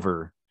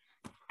silver.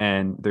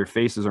 And their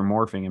faces are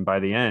morphing. And by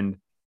the end,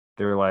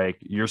 they're like,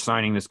 you're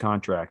signing this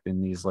contract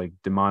in these like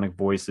demonic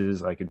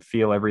voices. I could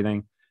feel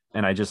everything.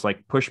 And I just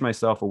like pushed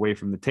myself away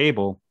from the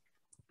table.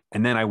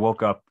 And then I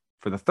woke up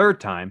for the third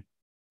time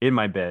in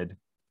my bed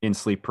in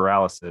sleep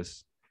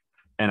paralysis.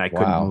 And I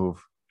couldn't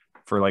move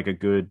for like a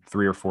good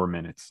 3 or 4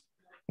 minutes.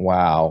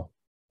 Wow.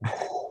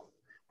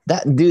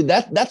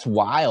 That's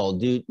wild,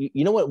 dude.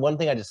 You know what? One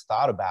thing I just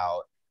thought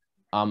about,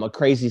 a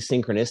crazy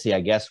synchronicity, I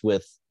guess,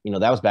 with, you know,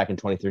 that was back in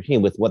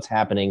 2013 with what's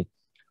happening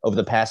over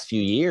the past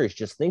few years.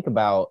 Just think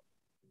about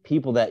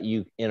people that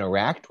you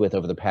interact with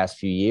over the past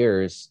few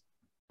years,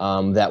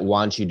 that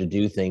want you to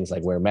do things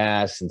like wear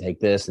masks and take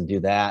this and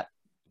do that.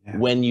 Yeah.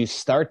 When you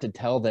start to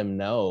tell them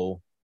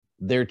no,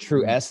 their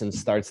true essence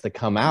starts to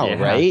come out,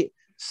 right?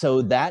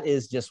 So that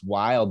is just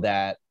wild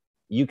that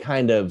you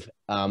kind of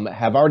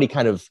have already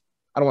kind of,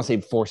 I don't want to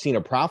say foreseen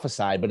or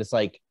prophesied, but it's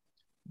like,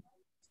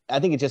 I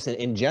think it's just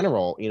in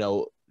general, you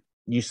know,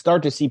 you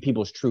start to see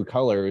people's true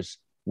colors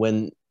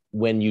when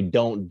you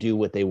don't do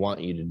what they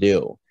want you to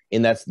do.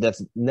 And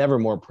that's never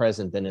more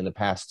present than in the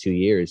past 2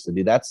 years. So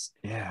dude, that's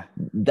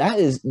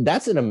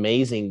an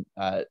amazing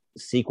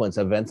sequence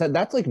of events.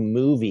 That's like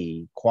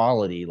movie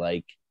quality,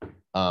 like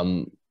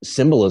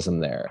symbolism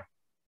there.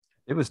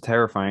 It was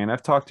terrifying. And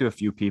I've talked to a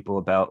few people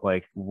about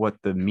like what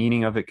the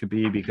meaning of it could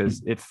be,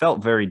 because it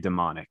felt very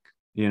demonic,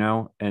 you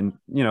know? And,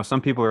 you know, some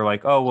people are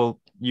like, oh, well,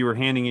 you were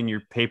handing in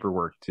your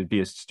paperwork to be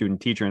a student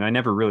teacher. And I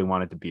never really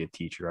wanted to be a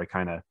teacher. I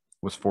kind of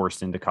was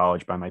forced into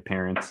college by my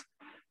parents.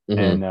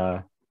 Mm-hmm.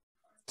 And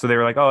so they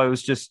were like, oh, it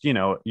was just, you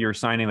know, you're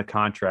signing the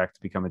contract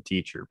to become a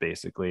teacher,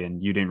 basically.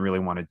 And you didn't really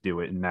want to do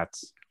it. And it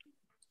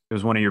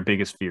was one of your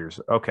biggest fears.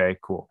 Okay,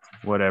 cool.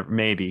 Whatever,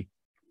 maybe.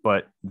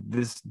 But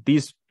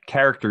these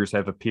characters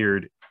have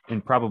appeared in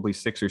probably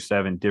 6 or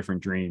 7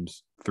 different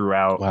dreams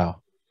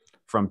throughout,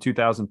 from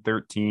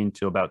 2013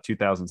 to about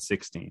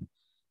 2016.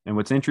 And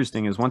what's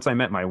interesting is once I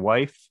met my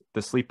wife,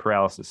 the sleep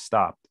paralysis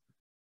stopped.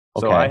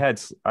 Okay. So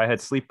I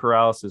had sleep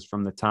paralysis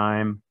from the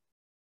time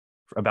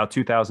about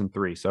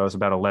 2003. So I was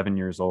about 11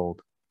 years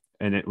old,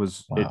 and it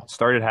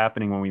started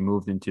happening when we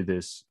moved into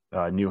this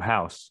new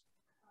house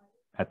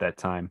at that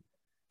time,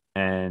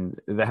 and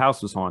the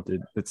house was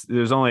haunted.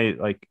 There's only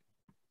like,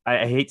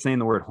 I hate saying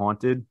the word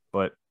haunted,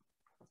 but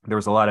there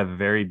was a lot of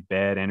very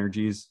bad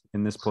energies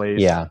in this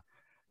place. Yeah.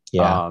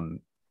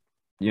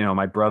 You know,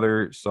 my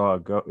brother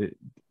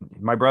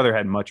my brother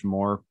had much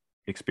more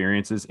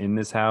experiences in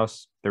this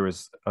house. There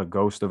was a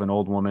ghost of an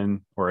old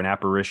woman or an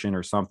apparition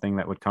or something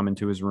that would come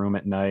into his room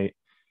at night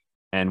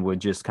and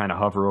would just kind of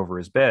hover over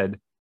his bed.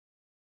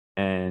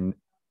 And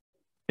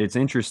it's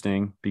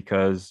interesting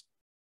because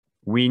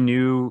me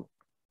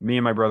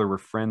and my brother were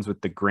friends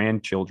with the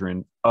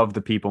grandchildren of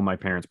the people my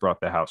parents brought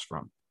the house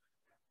from.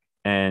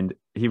 And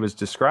he was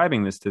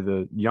describing this to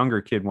the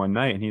younger kid one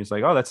night, and he was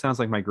like, oh, that sounds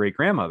like my great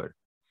grandmother.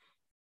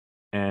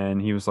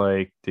 And he was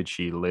like, did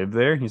she live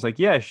there? He's like,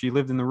 yeah, she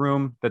lived in the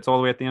room that's all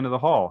the way at the end of the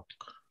hall.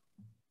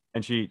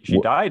 And she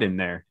died in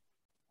there.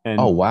 And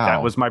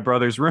that was my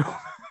brother's room.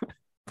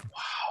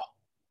 Wow.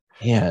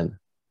 Man.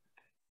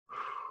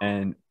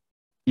 And,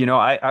 you know,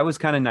 I was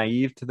kind of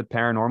naive to the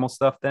paranormal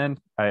stuff then.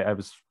 I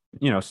was,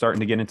 you know, starting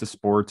to get into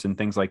sports and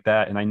things like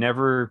that. And I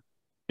never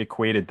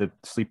equated the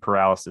sleep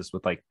paralysis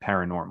with like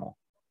paranormal.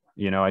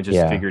 You know, I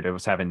just figured it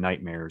was having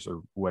nightmares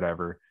or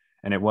whatever.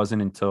 And it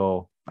wasn't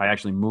until I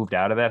actually moved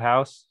out of that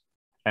house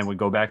and would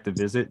go back to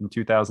visit in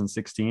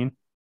 2016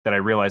 that I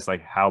realized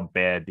like how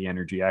bad the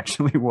energy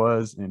actually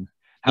was and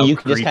how you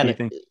could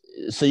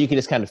so you could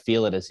just kind of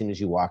feel it as soon as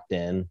you walked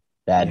in,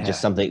 that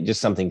just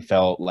something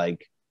felt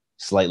like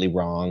slightly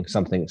wrong,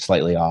 something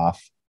slightly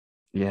off.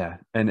 Yeah.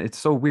 And it's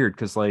so weird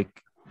because,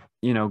 like,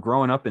 you know,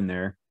 growing up in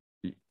there,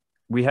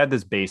 we had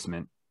this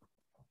basement,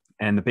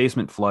 and the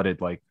basement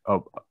flooded like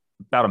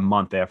about a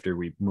month after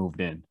we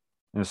moved in.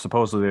 And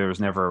supposedly there was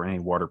never any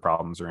water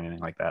problems or anything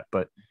like that.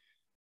 But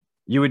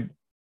you would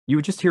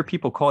just hear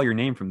people call your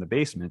name from the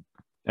basement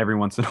every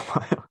once in a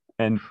while.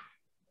 And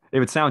it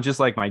would sound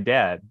just like my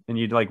dad. And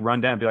you'd like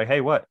run down and be like,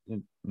 hey, what?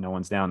 And no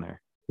one's down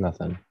there.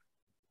 Nothing.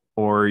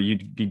 Or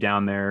you'd be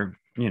down there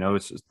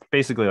it's just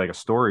basically like a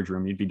storage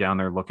room. You'd be down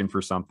there looking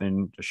for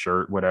something, a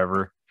shirt,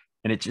 whatever.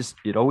 And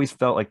it always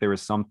felt like there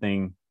was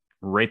something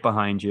right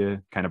behind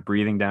you, kind of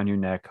breathing down your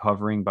neck,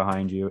 hovering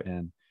behind you.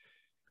 And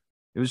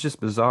it was just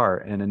bizarre.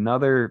 And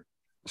another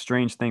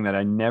strange thing that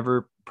I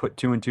never put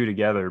two and two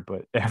together,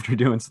 but after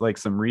doing like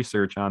some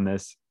research on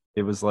this,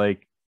 it was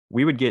like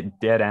we would get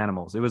dead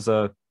animals. It was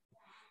a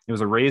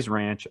raised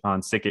ranch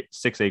on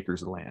 6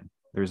 acres of land.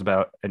 There's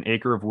about an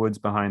acre of woods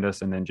behind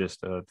us and then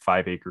just a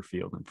 5-acre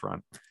field in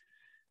front.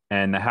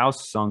 And the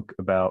house sunk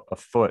about a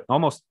foot,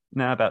 almost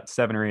now about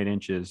 7 or 8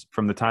 inches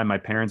from the time my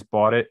parents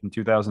bought it in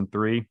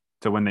 2003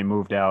 to when they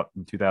moved out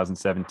in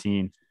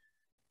 2017.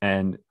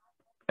 And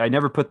I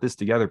never put this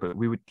together, but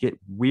we would get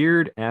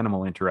weird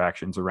animal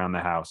interactions around the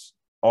house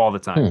all the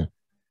time.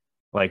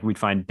 Like we'd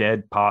find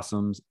dead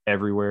possums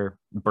everywhere.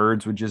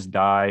 Birds would just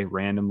die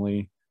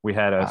randomly. We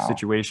had a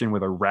situation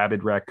with a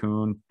rabid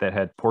raccoon that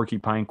had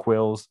porcupine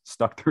quills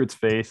stuck through its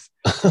face.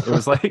 It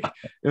was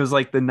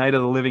like the night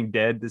of the living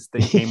dead. This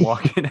thing came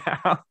walking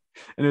out,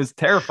 and it was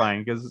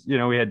terrifying because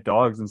we had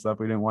dogs and stuff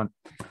we didn't want.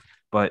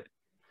 But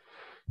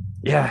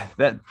yeah,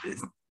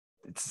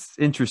 it's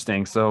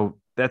interesting. So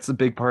that's a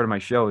big part of my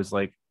show is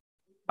like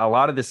a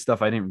lot of this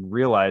stuff I didn't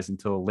realize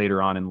until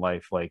later on in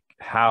life, like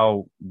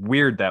how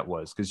weird that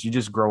was because you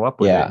just grow up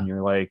with it and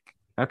you're like,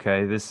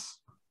 okay, it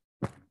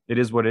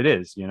is what it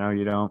is. You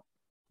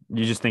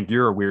just think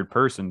you're a weird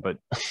person, but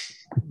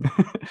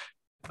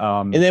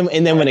and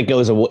then when it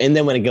goes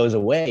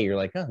away, you're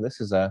like, oh,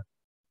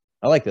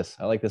 I like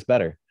this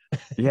better.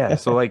 Yeah.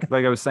 So like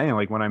I was saying,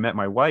 like when I met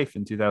my wife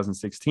in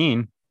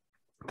 2016,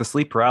 the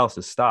sleep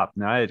paralysis stopped.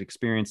 Now I had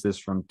experienced this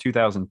from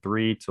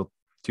 2003 till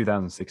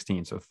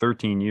 2016. So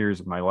 13 years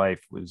of my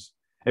life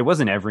it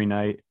wasn't every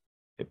night,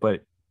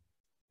 but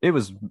it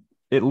was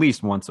at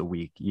least once a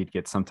week. You'd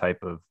get some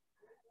type of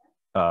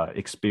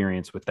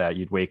experience with that.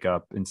 You'd wake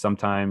up and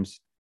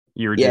sometimes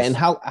and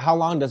how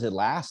long does it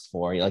last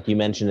for? Like you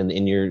mentioned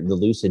in the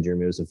lucid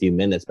dream, it was a few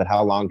minutes, but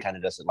how long kind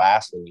of does it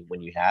last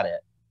when you had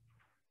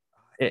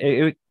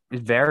it? It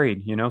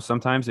varied,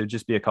 sometimes it'd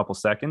just be a couple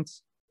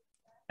seconds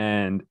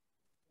and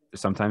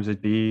sometimes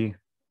it'd be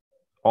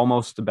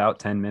almost about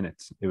 10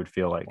 minutes. It would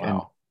feel like,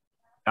 and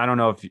I don't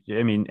know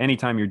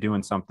anytime you're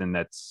doing something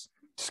that's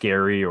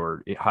scary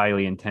or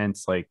highly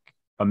intense, like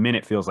a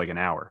minute feels like an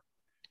hour.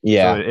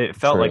 Yeah. So it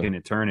felt like an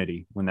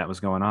eternity when that was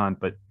going on,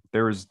 but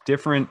there's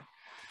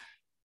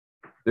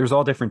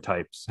all different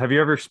types. Have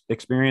you ever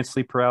experienced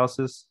sleep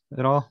paralysis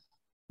at all?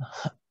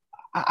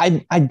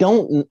 I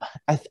don't,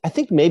 I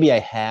think maybe I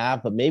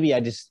have, but maybe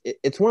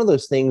it's one of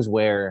those things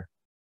where,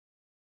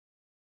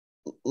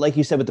 like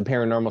you said, with the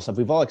paranormal stuff,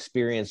 we've all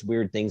experienced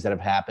weird things that have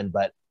happened,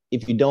 but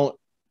if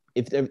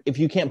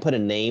you can't put a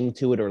name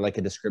to it or like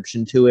a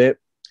description to it,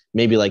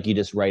 maybe like you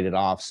just write it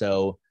off.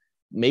 So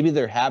maybe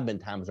there have been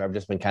times where I've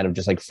just been kind of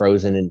just like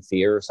frozen in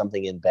fear or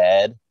something in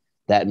bed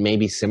that may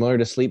be similar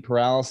to sleep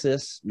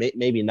paralysis.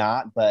 Maybe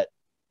not, but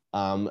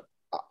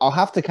I'll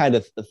have to kind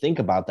of think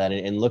about that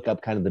and look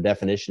up kind of the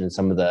definition and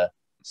some of the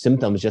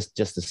symptoms just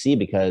to see,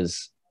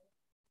 because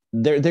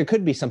there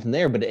could be something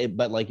there,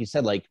 but like you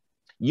said, like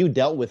you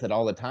dealt with it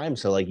all the time.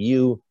 So like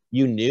you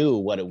knew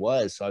what it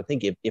was. So I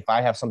think if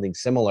I have something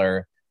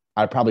similar,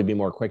 I'd probably be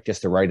more quick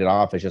just to write it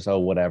off as just, oh,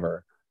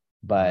 whatever.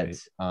 But right.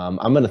 I'm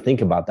going to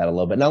think about that a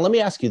little bit. Now, let me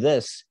ask you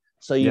this.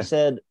 So you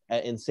said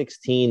in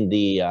 16,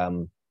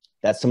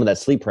 that some of that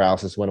sleep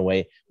paralysis went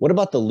away. What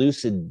about the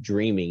lucid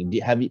dreaming?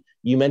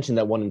 You mentioned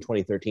that one in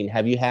 2013.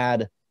 Have you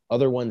had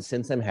other ones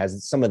since then?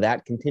 Has some of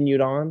that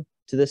continued on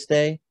to this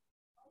day?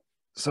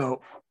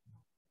 So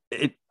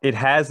it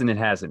has and it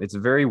hasn't. It's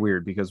very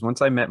weird because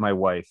once I met my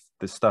wife,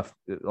 a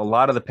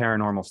lot of the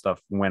paranormal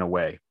stuff went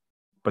away,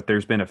 but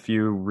there's been a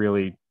few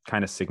really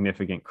kind of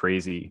significant,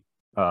 crazy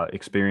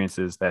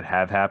experiences that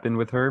have happened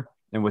with her.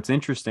 And what's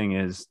interesting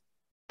is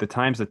the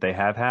times that they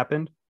have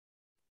happened,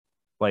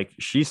 like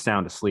she's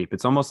sound asleep.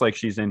 It's almost like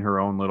she's in her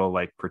own little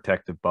like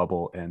protective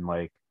bubble, and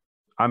like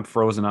I'm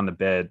frozen on the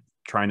bed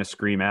trying to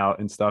scream out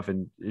and stuff,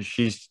 and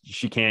she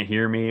can't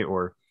hear me.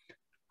 Or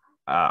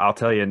I'll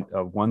tell you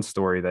one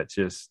story that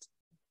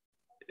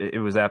it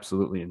was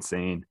absolutely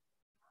insane,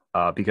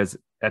 because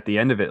at the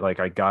end of it, like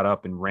I got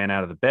up and ran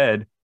out of the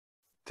bed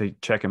to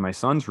check in my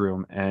son's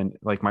room, and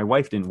like my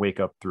wife didn't wake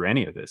up through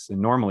any of this, and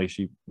normally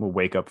she will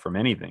wake up from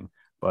anything,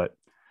 but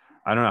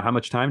I don't know, how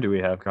much time do we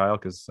have, Kyle?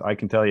 Because I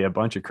can tell you a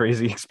bunch of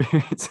crazy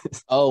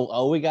experiences.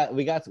 Oh, we got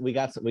time. We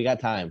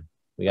got time.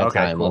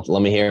 Cool.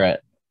 Let me hear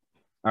it.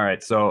 All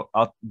right. So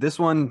this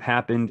one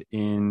happened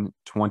in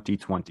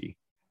 2020.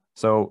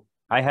 So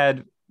I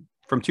had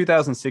from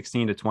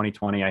 2016 to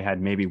 2020, I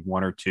had maybe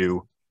one or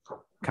two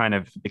kind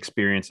of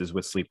experiences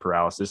with sleep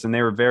paralysis, and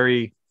they were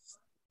very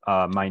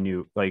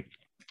minute, like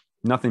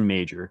nothing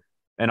major.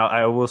 And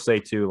I will say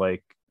too,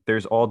 like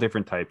there's all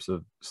different types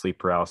of sleep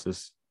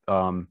paralysis.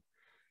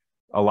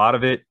 A lot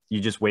of it, you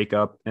just wake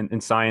up,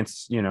 and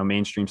science,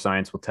 mainstream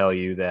science will tell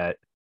you that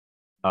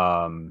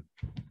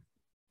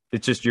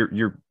it's just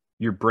your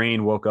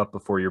brain woke up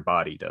before your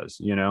body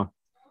does,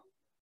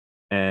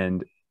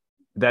 and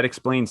that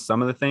explains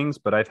some of the things,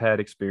 but I've had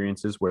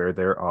experiences where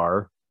there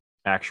are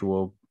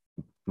actual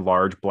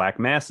large black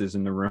masses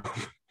in the room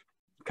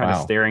kind of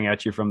Wow. staring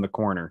at you from the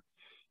corner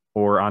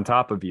or on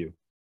top of you,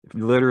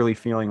 literally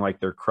feeling like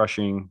they're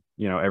crushing,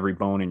 every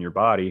bone in your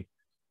body.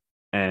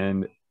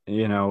 And,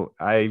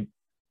 I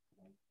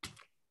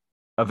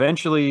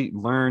eventually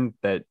learned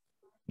that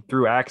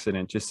through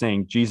accident, just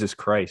saying Jesus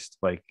Christ,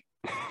 like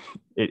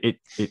it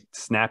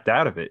snapped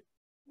out of it.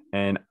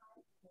 And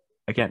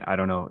again, I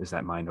don't know, is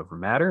that mind over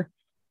matter?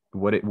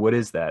 What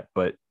is that?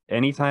 But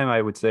anytime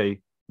I would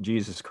say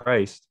Jesus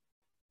Christ,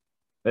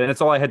 and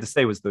that's all I had to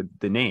say was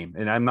the name.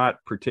 And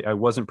I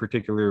wasn't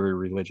particularly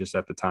religious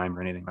at the time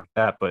or anything like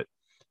that, but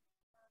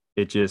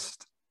it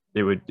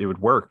would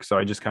work. So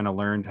I just kind of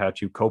learned how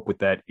to cope with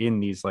that in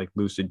these like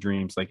lucid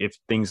dreams. Like if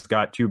things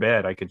got too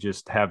bad, I could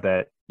just have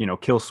that,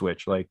 kill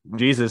switch, like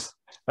Jesus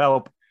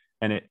help,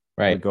 and it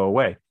would go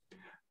away.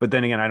 But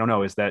then again, I don't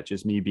know, is that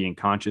just me being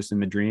conscious in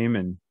the dream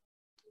and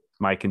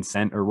my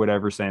consent or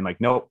whatever, saying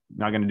like, nope,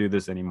 not going to do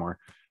this anymore.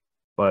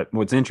 But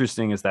what's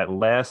interesting is that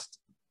last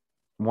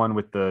one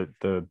with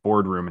the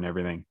boardroom and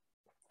everything,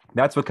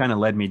 that's what kind of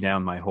led me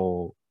down my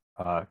whole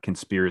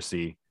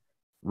conspiracy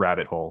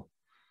rabbit hole,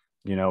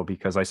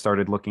 because I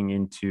started looking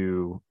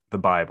into the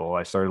Bible.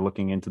 I started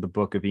looking into the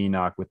book of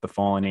Enoch with the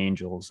fallen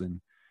angels.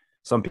 And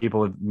some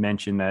people have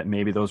mentioned that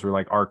maybe those were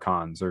like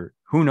archons, or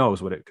who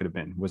knows what it could have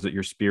been. Was it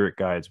your spirit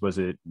guides? Was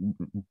it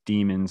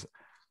demons?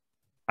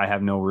 I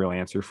have no real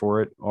answer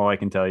for it. All I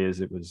can tell you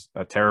is it was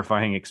a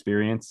terrifying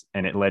experience,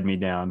 and it led me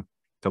down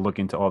to look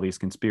into all these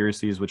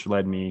conspiracies, which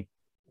led me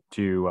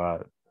to,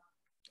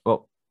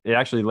 it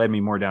actually led me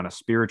more down a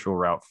spiritual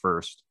route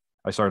first.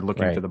 I started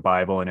looking into the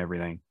Bible and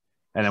everything.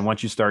 And then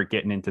once you start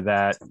getting into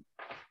that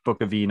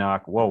book of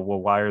Enoch, well,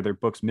 why are there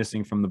books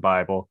missing from the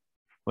Bible?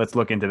 Let's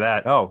look into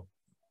that. Oh,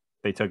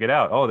 they took it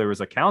out. Oh, there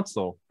was a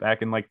council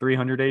back in like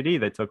 300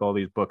 AD that took all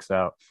these books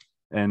out.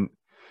 And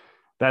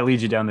that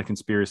leads you down the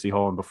conspiracy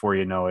hole. And before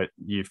you know it,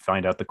 you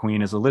find out the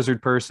queen is a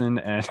lizard person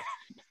and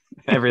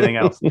everything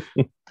else.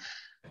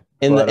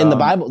 In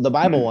the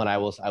Bible one, I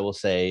will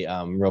say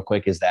real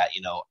quick is that,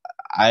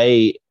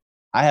 I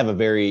have a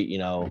very,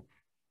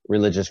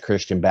 religious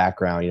Christian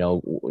background,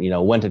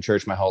 went to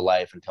church my whole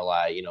life until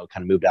I,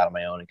 kind of moved out on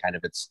my own, and kind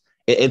of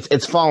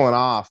it's fallen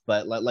off.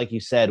 But like you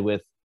said,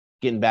 with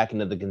getting back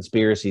into the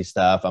conspiracy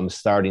stuff, I'm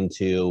starting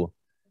to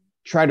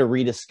try to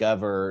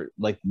rediscover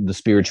like the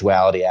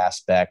spirituality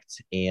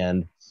aspect,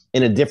 and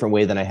in a different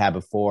way than I had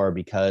before,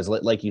 because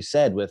like you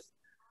said, with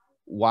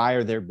why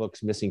are there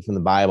books missing from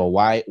the Bible?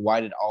 Why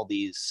did all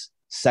these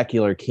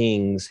secular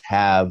kings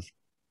have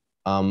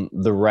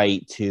the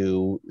right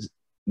to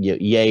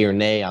yay or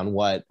nay on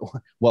what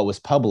was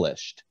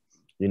published?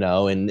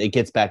 And it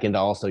gets back into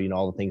also,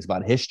 all the things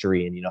about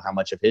history, and how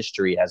much of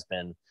history has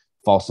been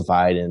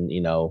falsified and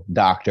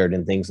doctored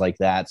and things like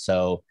that.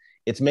 So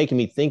it's making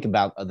me think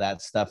about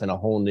that stuff in a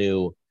whole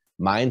new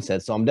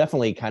mindset. So I'm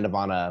definitely kind of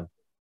on a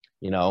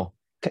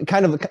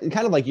kind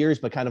of like yours,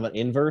 but kind of an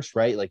inverse,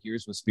 right? Like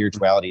yours was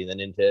spirituality and then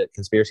into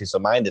conspiracy. So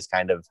mine is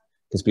kind of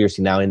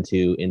conspiracy now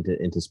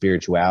into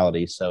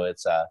spirituality. So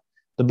it's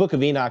the Book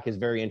of Enoch is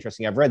very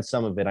interesting. I've read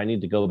some of it. I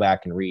need to go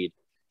back and read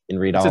it's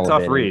all of it. It's a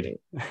tough read.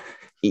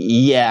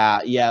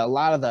 Yeah. A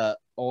lot of the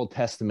Old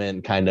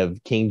Testament kind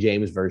of King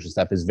James version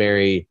stuff is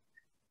very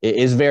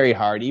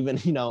hard. Even,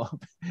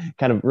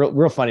 kind of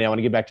real funny. I want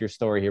to get back to your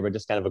story here, but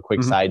just kind of a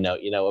quick side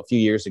note. A few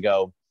years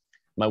ago,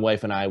 my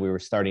wife and I, we were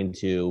starting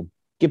to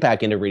get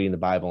back into reading the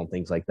Bible and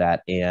things like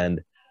that.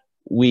 And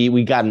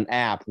we got an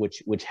app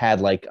which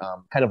had like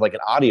kind of like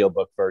an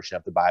audiobook version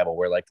of the Bible,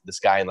 where like this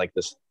guy in like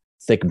this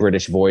thick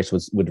British voice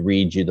would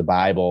read you the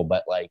Bible.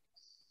 But like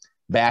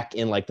back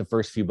in like the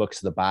first few books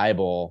of the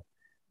Bible,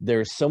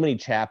 there's so many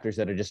chapters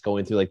that are just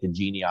going through like the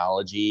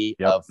genealogy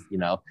of,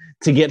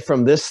 to get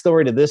from this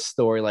story to this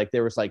story. Like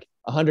there was like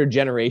 100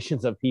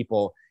 generations of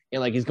people,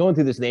 and like he's going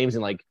through these names,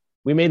 and like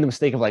we made the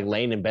mistake of like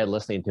laying in bed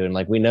listening to it. And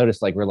like we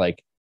noticed like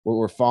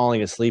we're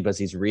falling asleep as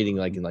he's reading,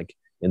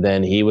 and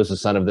then he was the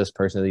son of this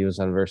person, he was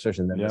the son of this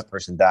person, and then this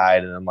person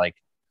died. And I'm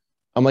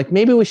like,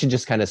 maybe we should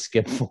just kind of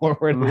skip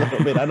forward a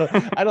little bit.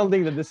 I don't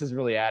think that this is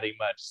really adding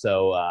much.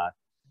 So,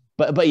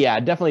 but yeah,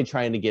 definitely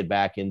trying to get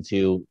back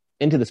into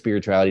the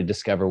spirituality,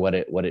 discover what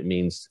it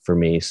means for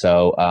me.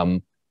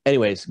 So,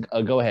 anyways,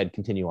 go ahead,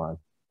 continue on.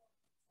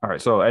 All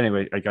right. So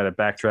anyway, I got to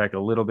backtrack a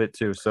little bit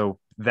too. So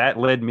that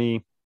led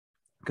me,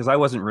 because I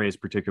wasn't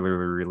raised particularly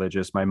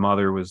religious. My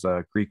mother was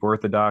Greek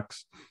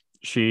Orthodox.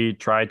 She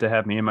tried to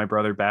have me and my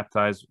brother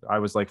baptized. I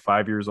was like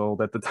 5 years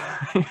old at the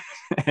time,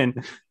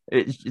 and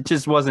it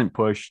just wasn't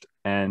pushed.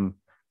 And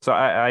so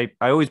I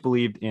always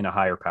believed in a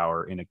higher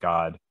power, in a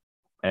God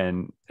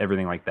and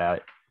everything like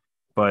that.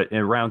 But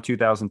around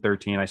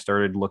 2013, I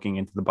started looking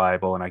into the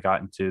Bible, and I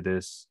got into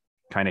this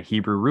kind of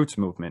Hebrew roots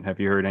movement. Have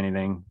you heard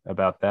anything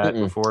about that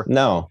before?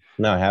 No,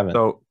 I haven't.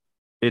 So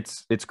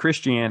it's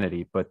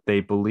Christianity, but they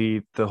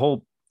believe the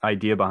whole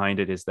idea behind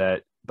it is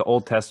that the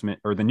Old Testament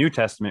or the New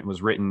Testament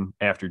was written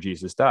after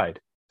Jesus died.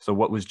 So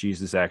what was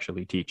Jesus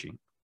actually teaching?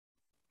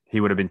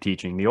 He would have been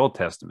teaching the Old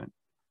Testament.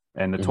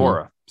 and the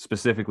Torah,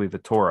 specifically the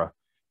Torah.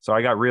 So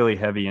I got really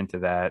heavy into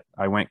that.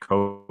 I went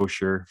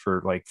kosher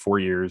for like 4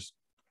 years,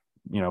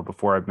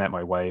 before I met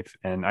my wife,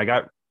 and I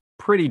got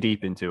pretty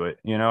deep into it.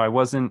 I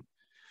wasn't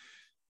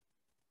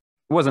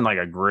like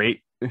a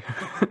great, I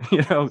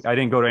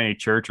didn't go to any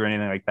church or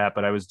anything like that,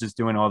 but I was just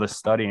doing all this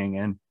studying,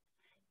 and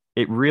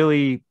it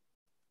really,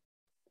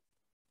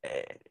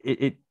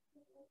 it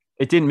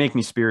didn't make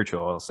me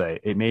spiritual. I'll say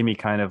it made me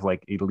kind of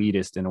like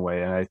elitist in a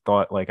way. And I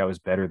thought like I was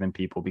better than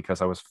people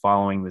because I was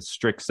following this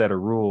strict set of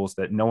rules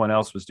that no one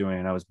else was doing.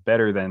 And I was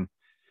better than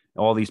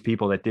all these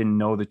people that didn't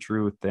know the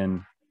truth.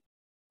 And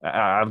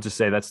I'll just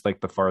say that's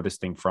like the farthest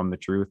thing from the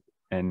truth.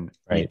 And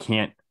you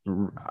can't,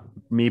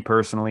 me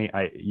personally,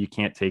 you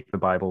can't take the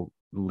Bible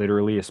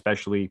literally,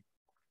 especially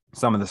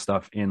some of the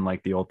stuff in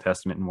like the Old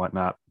Testament and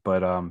whatnot.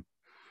 But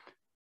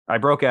I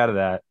broke out of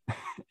that,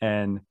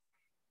 and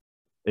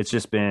it's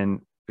just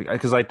been,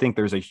 because I think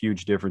there's a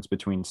huge difference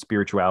between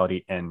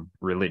spirituality and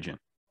religion.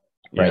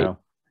 You know?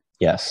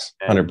 Yes,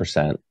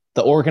 100%.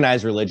 The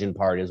organized religion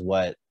part is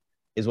what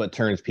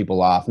turns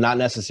people off. Not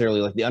necessarily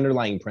like the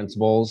underlying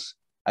principles,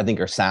 I think,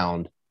 are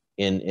sound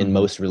in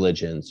most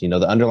religions.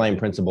 The underlying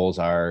principles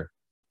are,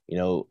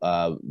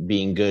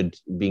 being good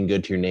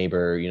to your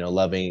neighbor,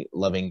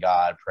 loving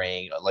God,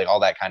 praying, like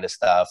all that kind of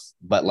stuff.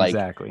 But like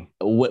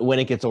when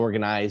it gets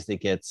organized, it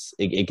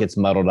gets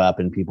muddled up,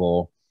 and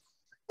people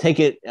take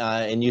it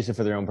and use it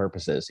for their own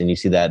purposes. And you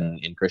see that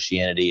in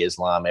Christianity,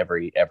 Islam,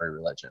 every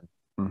religion.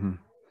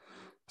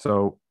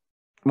 So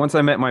once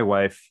I met my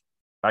wife,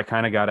 I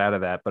kind of got out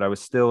of that, but I was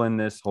still in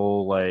this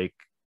whole, like,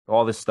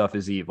 all this stuff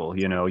is evil,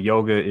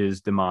 yoga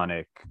is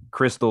demonic,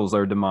 crystals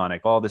are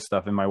demonic, all this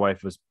stuff. And my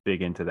wife was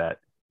big into that.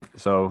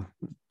 So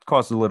it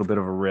caused a little bit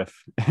of a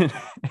riff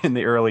in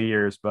the early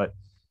years. But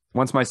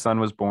once my son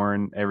was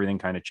born, everything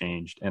kind of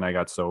changed, and I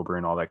got sober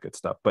and all that good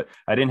stuff. But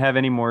I didn't have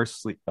any more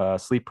sleep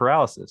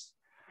paralysis.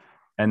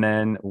 And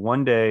then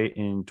one day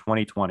in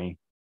 2020,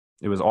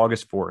 it was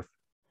August 4th.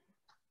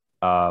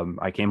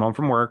 I came home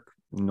from work,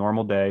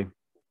 normal day,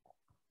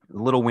 a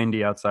little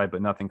windy outside,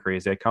 but nothing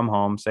crazy. I come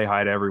home, say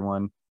hi to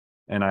everyone,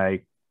 and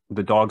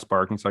the dog's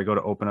barking. So I go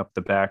to open up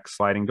the back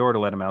sliding door to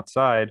let him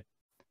outside.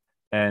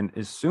 And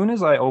as soon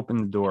as I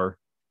opened the door,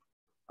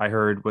 I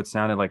heard what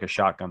sounded like a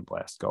shotgun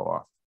blast go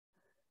off.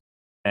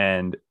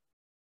 And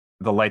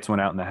the lights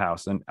went out in the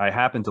house. And I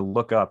happened to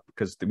look up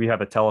because we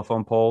have a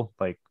telephone pole,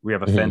 like we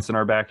have a fence in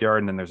our backyard,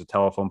 and then there's a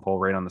telephone pole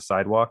right on the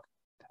sidewalk.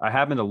 I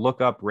happened to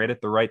look up right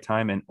at the right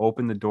time and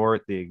open the door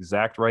at the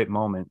exact right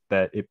moment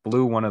that it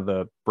blew one of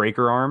the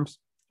breaker arms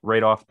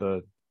right off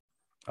the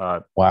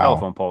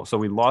telephone pole. So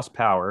we lost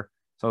power.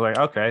 So I was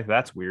like, okay,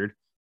 that's weird.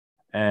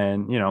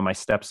 And, my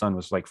stepson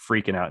was like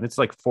freaking out, and it's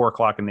like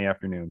 4:00 in the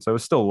afternoon. So it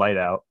was still light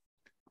out,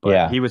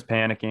 but he was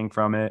panicking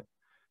from it.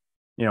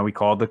 We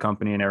called the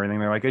company and everything.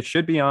 They're like, it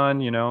should be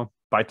on,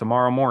 by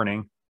tomorrow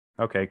morning.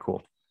 Okay,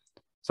 cool.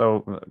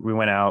 So we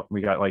went out,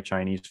 we got like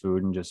Chinese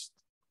food and just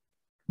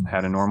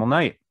had a normal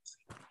night.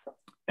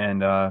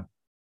 And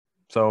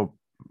so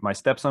my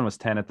stepson was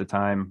 10 at the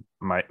time.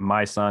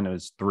 My son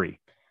was 3.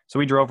 So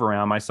we drove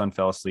around. My son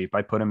fell asleep.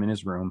 I put him in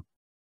his room.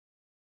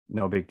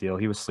 No big deal.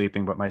 He was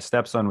sleeping, but my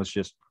stepson was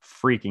just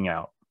freaking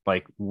out,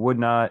 like would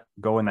not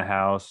go in the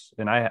house.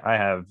 And I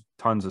have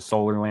tons of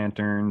solar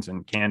lanterns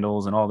and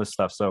candles and all this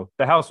stuff. So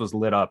the house was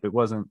lit up. It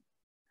wasn't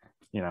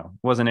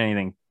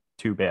anything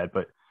too bad,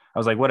 but I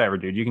was like, whatever,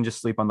 dude, you can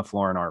just sleep on the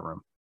floor in our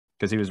room.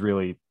 Cause he was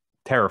really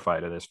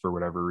terrified of this for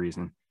whatever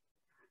reason.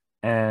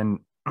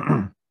 And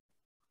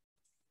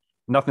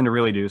nothing to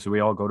really do. So we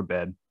all go to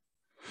bed.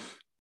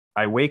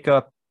 I wake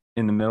up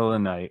in the middle of the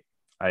night.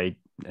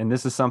 And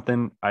this is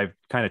something I've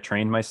kind of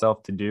trained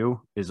myself to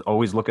do, is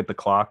always look at the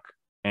clock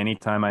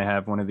anytime I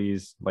have one of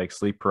these like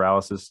sleep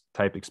paralysis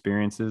type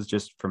experiences,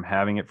 just from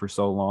having it for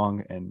so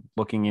long and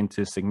looking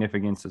into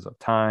significances of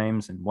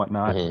times and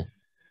whatnot.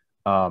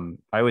 I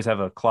always have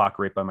a clock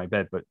right by my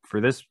bed, but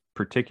for this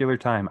particular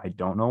time, I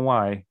don't know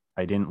why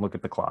I didn't look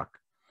at the clock.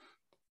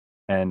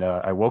 And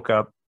I woke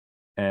up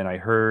and I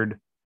heard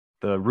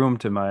the room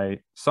to my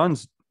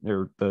son's,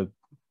 or the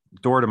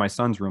door to my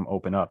son's room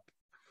open up.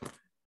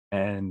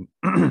 And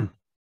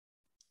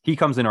he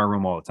comes in our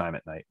room all the time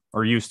at night,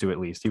 or used to at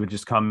least. He would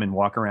just come and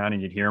walk around,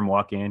 and you'd hear him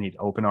walk in. He'd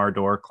open our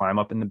door, climb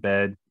up in the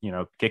bed,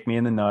 kick me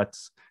in the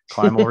nuts,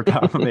 climb over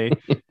top of me,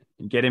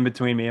 get in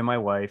between me and my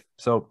wife.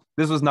 So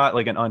this was not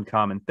like an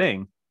uncommon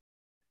thing.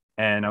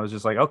 And I was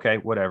just like, okay,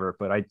 whatever.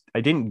 But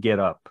I didn't get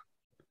up.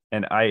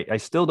 And I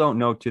still don't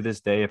know to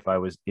this day if I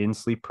was in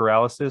sleep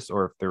paralysis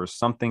or if there was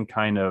something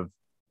kind of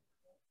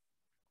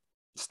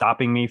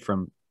stopping me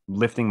from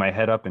lifting my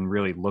head up and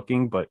really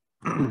looking. But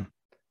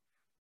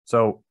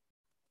so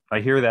I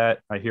hear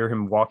that. I hear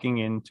him walking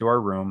into our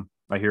room.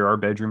 I hear our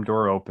bedroom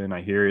door open.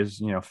 I hear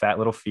his, fat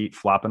little feet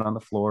flopping on the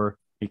floor.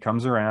 He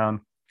comes around,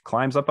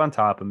 climbs up on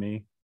top of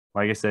me.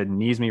 Like I said,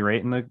 knees me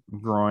right in the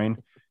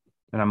groin.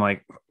 And I'm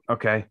like,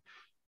 okay.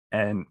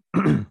 And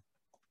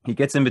he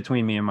gets in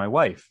between me and my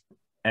wife.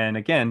 And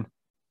again,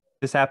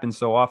 this happens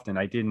so often,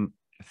 I didn't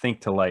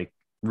think to like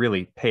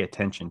really pay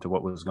attention to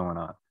what was going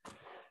on.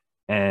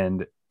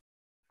 And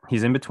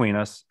he's in between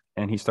us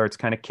and he starts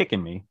kind of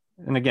kicking me.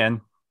 And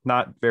again,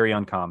 not very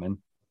uncommon.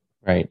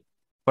 Right.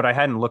 But I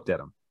hadn't looked at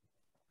him.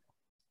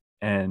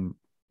 And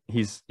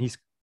he's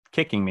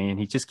kicking me and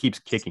he just keeps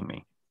kicking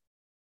me.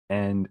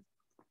 And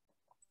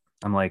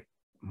I'm like,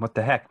 what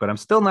the heck? But I'm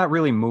still not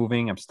really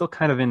moving. I'm still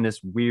kind of in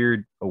this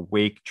weird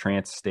awake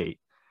trance state.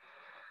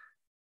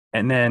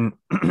 And then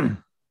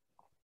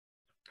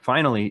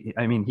finally,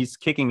 I mean, he's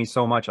kicking me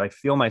so much, I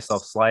feel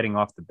myself sliding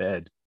off the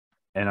bed.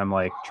 And I'm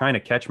like trying to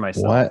catch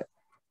myself. What?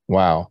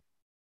 Wow.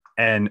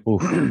 And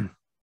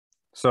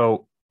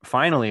so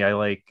finally, I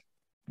like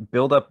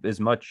build up as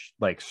much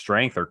like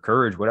strength or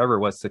courage, whatever it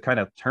was, to kind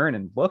of turn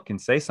and look and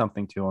say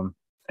something to him.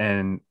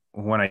 And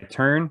when I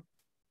turn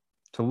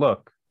to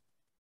look,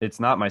 it's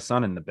not my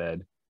son in the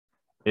bed.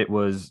 It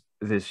was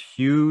this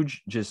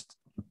huge, just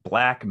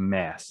black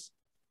mass.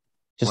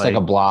 Just like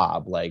a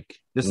blob, like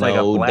just no like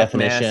a black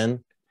definition. Mass.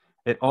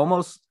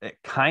 It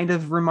kind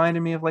of reminded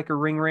me of like a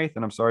ring wraith.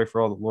 And I'm sorry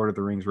for all the Lord of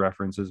the Rings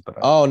references, but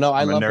I love the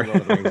Lord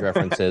of the Rings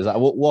references.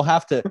 We'll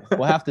have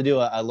to do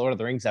a Lord of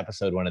the Rings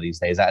episode one of these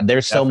days.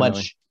 There's so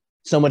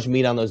much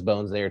meat on those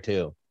bones there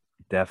too.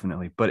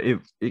 Definitely. But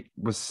it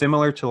was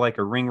similar to like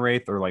a ring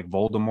wraith or like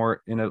Voldemort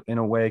in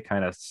a way,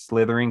 kind of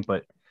slithering,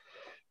 but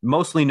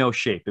mostly no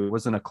shape. It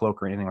wasn't a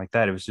cloak or anything like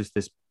that. It was just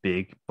this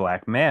big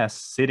black mass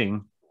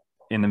sitting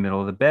in the middle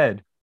of the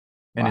bed.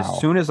 And as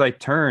soon as I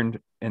turned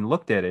and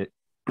looked at it,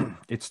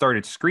 it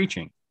started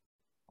screeching.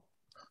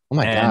 Oh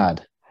my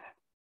God.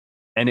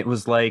 And it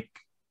was like,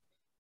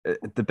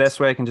 the best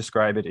way I can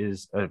describe it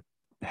is a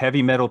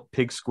heavy metal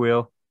pig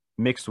squeal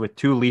mixed with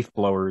 2 leaf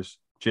blowers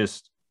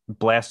just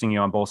blasting you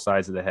on both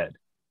sides of the head.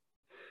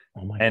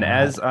 Oh my and God.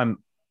 As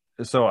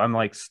I'm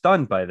like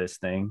stunned by this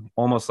thing,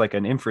 almost like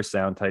an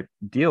infrasound type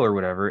deal or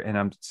whatever. And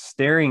I'm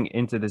staring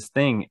into this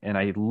thing and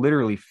I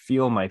literally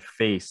feel my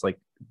face, like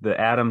the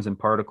atoms and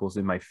particles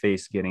in my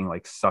face getting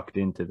like sucked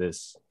into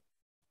this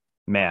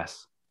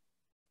mass.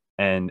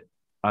 And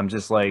I'm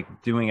just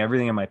like doing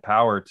everything in my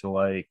power to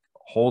like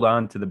hold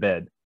on to the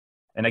bed.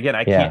 And again,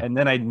 I can't. And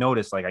then I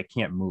noticed like I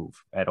can't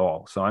move at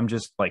all. So I'm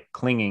just like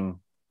clinging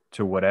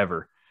to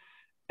whatever.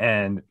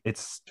 And it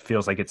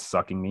feels like it's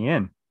sucking me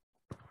in.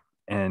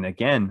 And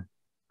again,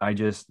 I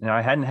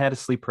hadn't had a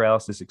sleep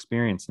paralysis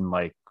experience in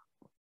like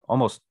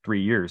almost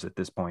 3 years at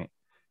this point.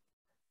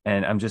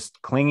 And I'm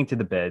just clinging to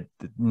the bed.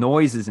 The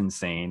noise is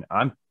insane.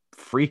 I'm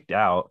freaked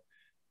out.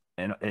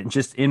 And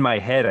just in my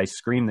head, I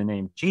scream the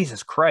name,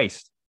 Jesus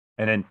Christ.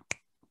 And then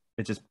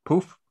it just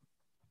poof,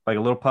 like a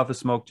little puff of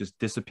smoke just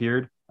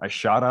disappeared. I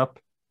shot up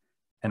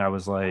and I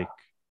was like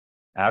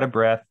out of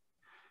breath.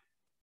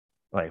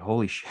 Like,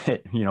 holy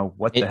shit,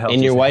 what the hell?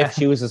 And your wife,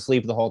 she was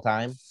asleep the whole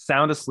time?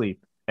 Sound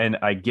asleep. And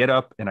I get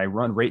up and I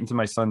run right into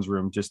my son's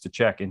room just to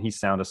check. And he's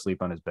sound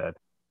asleep on his bed.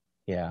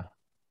 Yeah.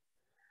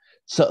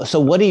 So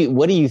what do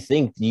you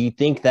think? Do you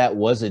think that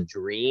was a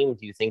dream?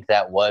 Do you think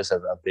that was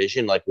a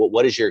vision? Like,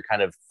 what is your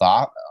kind of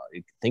thought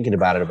thinking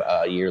about it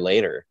a year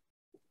later?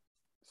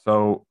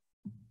 So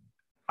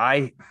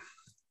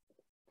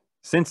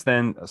since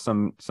then,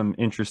 some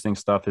interesting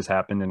stuff has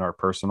happened in our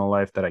personal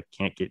life that I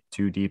can't get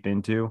too deep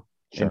into,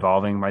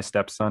 involving my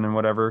stepson and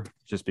whatever,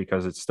 just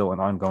because it's still an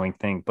ongoing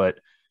thing. But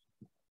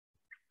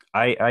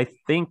I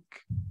think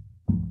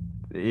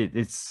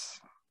it's,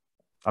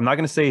 I'm not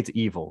going to say it's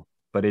evil,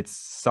 but it's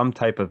some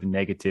type of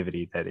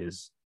negativity that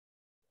is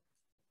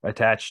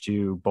attached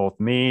to both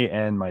me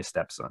and my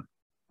stepson.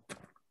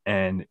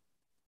 And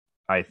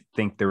I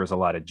think there was a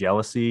lot of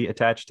jealousy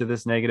attached to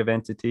this negative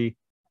entity.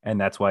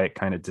 And that's why it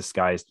kind of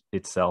disguised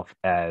itself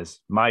as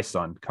my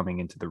son coming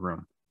into the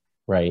room.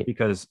 Right.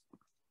 Because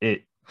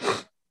it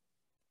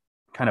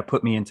kind of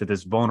put me into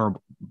this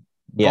vulnerable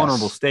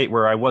state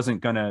where I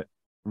wasn't going to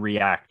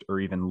react or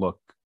even look,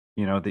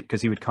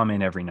 because he would come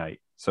in every night.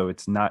 So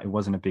it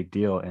wasn't a big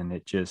deal. And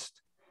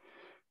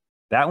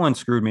that one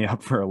screwed me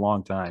up for a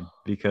long time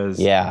because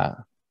I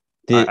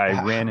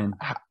ran in.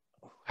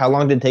 How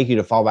long did it take you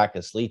to fall back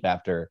to sleep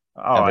after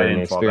an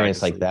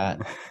experience like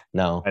that?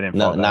 No, I didn't.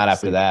 Not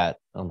after that.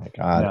 Oh my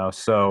God. No.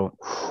 So,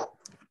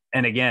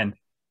 and again,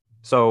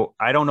 so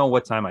I don't know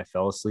what time I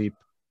fell asleep,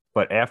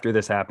 but after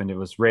this happened, it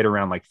was right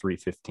around like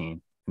 3:15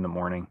 in the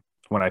morning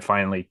when I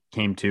finally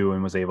came to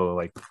and was able to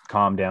like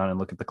calm down and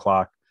look at the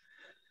clock.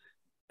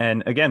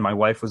 And again, my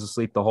wife was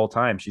asleep the whole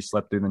time. She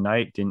slept through the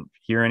night, didn't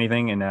hear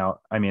anything. And now,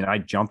 I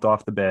jumped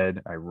off the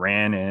bed. I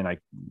ran in. I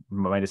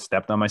might have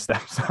stepped on my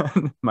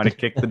stepson, might have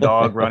kicked the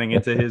dog running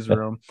into his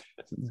room,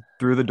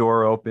 threw the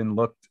door open,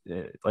 looked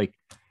like,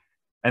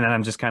 and then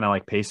I'm just kind of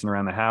like pacing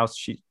around the house.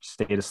 She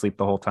stayed asleep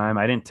the whole time.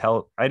 I didn't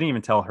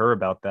even tell her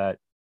about that.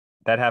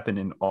 That happened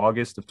in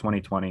August of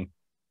 2020.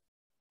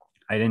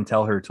 I didn't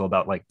tell her till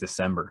about like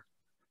December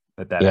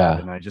that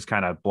happened. I just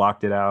kind of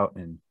blocked it out.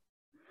 And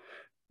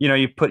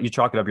you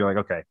chalk it up. You're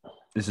like, okay,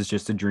 this is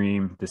just a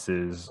dream. This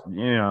is,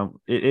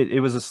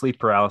 it was a sleep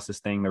paralysis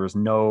thing. There was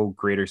no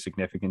greater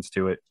significance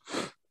to it.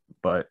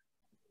 But,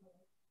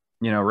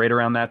 right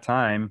around that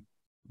time,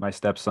 my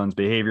stepson's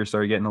behavior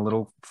started getting a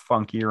little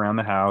funky around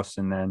the house.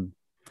 And then,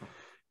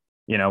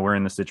 we're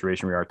in the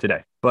situation we are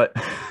today. But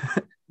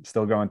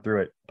still going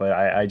through it, but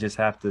I just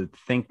have to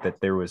think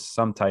that there was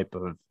some type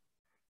of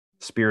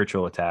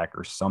spiritual attack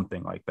or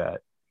something like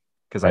that,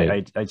 because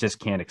Right. I just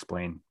can't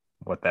explain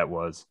what that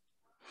was.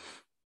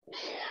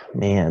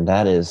 Man,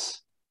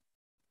 that's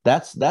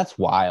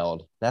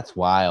wild. That's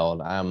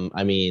wild.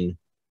 I mean,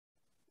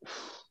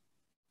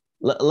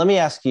 let me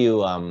ask you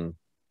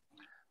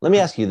let me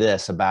ask you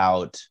this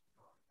about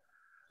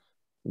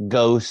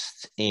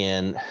ghosts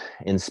and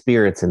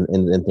spirits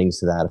and things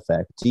to that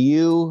effect. Do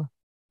you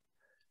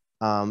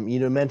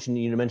you mentioned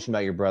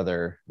about your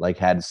brother like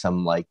had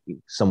some like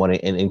someone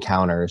in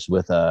encounters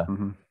with a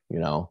Mm-hmm. you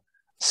know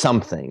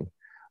something.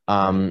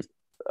 Right. Um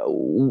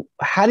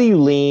how do you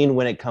lean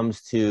when it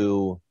comes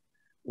to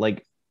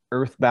like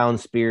earthbound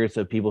spirits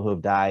of people who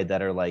have died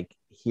that are like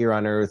here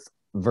on earth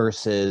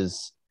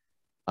versus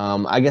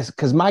I guess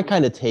because my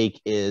kind of take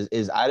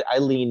is I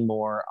lean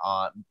more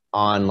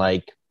on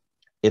like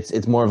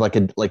it's more of like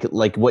a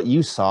like what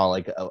you saw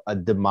like a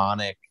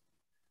demonic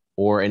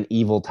or an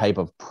evil type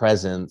of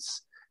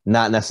presence,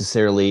 not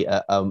necessarily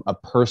a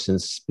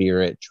person's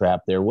spirit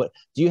trapped there. What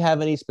do you have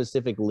any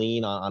specific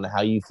lean on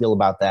how you feel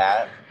about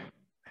that?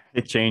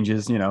 It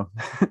changes,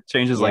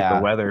 changes like the Yeah.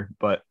 weather,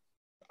 but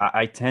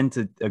I tend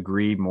to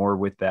agree more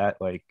with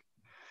that. Like,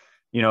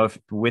 if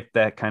with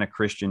that kind of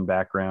Christian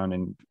background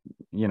and,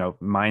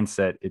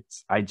 mindset,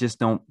 I just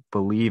don't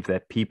believe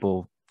that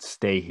people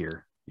stay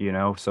here,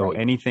 so Right.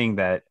 anything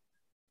that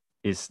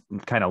is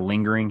kind of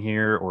lingering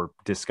here or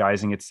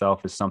disguising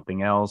itself as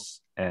something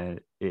else, and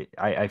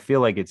I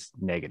feel like it's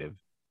negative,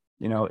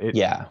 it,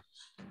 Yeah.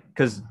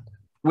 because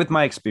with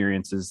my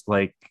experiences,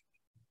 like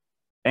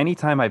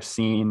anytime I've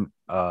seen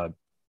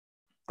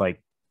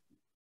like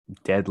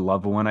dead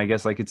loved one, I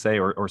guess I could say,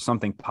 or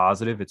something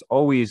positive, it's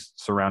always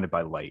surrounded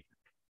by light.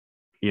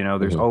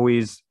 There's Hmm.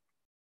 always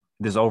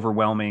this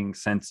overwhelming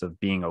sense of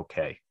being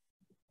okay,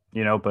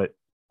 but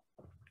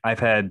I've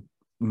had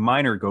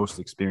minor ghost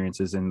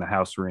experiences in the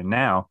house we're in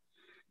now,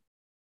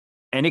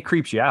 and it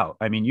creeps you out.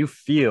 I mean, you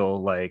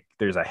feel like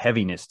there's a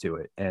heaviness to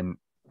it. And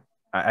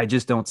I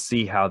just don't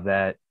see how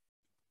that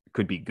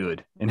could be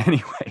good in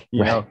any way.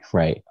 Right.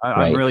 Right. I'm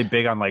Right. really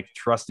big on like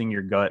trusting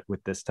your gut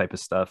with this type of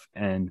stuff.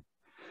 And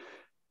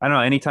I don't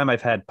know, anytime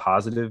I've had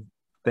positive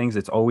things,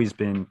 it's always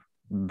been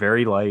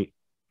very light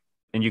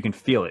and you can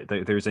feel it.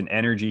 There's an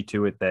energy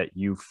to it that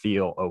you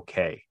feel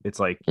okay. It's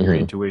like your Hmm.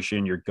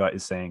 intuition, your gut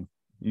is saying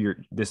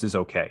this is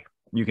okay.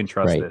 You can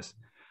trust Right. this.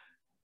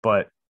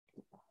 But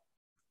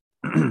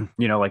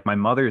like my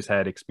mother's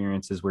had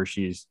experiences where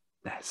she's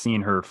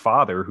seen her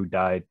father who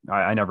died.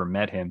 I never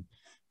met him.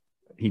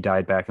 He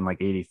died back in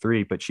like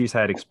 83, but she's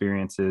had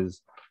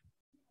experiences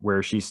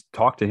where she's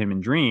talked to him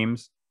in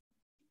dreams,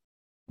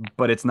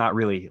 but it's not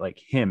really like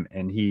him.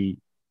 And he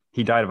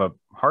died of a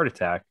heart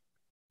attack.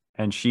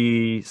 And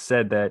she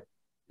said that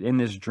in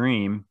this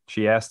dream,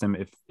 she asked him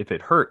if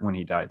it hurt when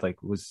he died,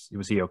 like was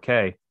he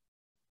okay?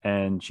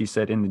 And she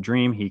said in the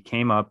dream he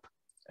came up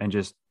and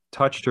just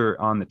touched her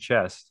on the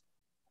chest,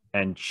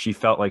 and she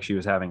felt like she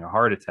was having a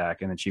heart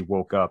attack, and then she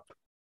woke up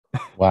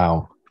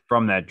Wow.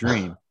 from that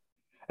dream.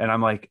 And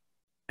I'm like,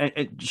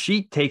 and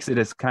she takes it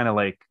as kind of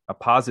like a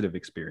positive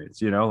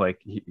experience, like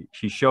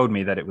she showed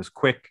me that it was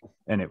quick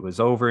and it was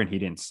over and he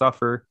didn't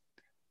suffer.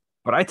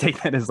 But I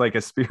take that as like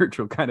a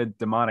spiritual kind of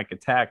demonic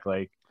attack.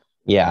 Like,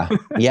 Yeah.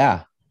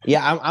 Yeah.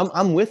 Yeah.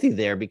 I'm with you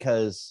there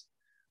because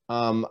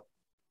um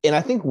and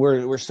I think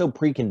we're so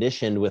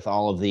preconditioned with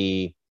all of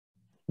the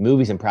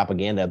movies and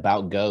propaganda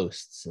about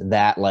ghosts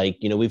that like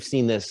we've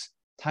seen this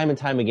time and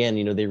time again.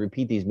 They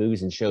repeat these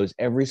movies and shows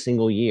every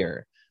single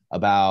year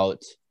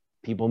about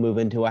people move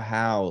into a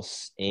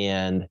house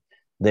and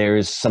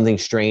there's something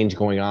strange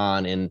going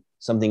on and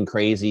something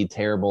crazy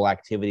terrible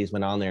activities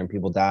went on there and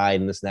people died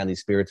and this and that, and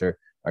these spirits are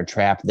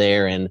trapped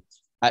there. And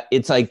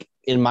it's like,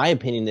 in my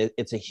opinion,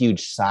 it's a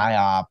huge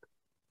psyop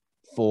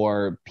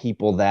for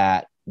people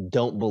that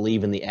don't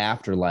believe in the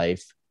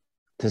afterlife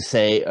to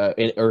say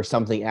or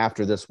something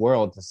after this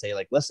world, to say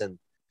like, listen,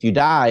 if you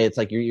die, it's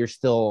like you're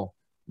still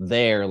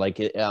there, like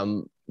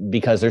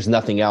because there's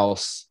nothing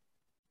else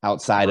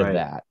outside of right.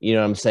 that, you know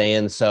what I'm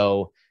saying?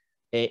 So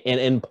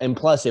and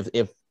plus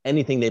if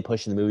anything they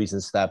push in the movies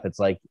and stuff, it's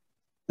like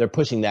they're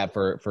pushing that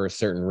for a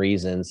certain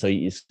reason. So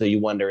you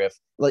wonder if,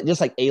 like,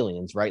 just like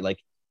aliens, right? Like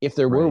if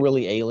there were Right.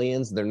 really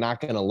aliens, they're not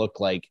going to look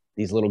like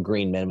these little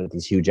green men with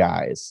these huge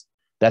eyes.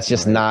 That's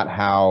just Right. not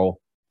how.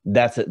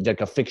 That's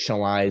like a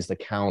fictionalized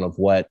account of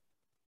what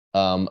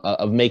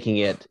of making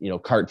it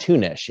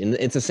cartoonish, and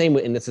it's the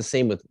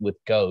same with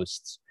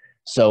ghosts.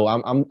 So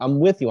I'm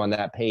with you on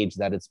that page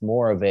that it's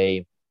more of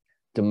a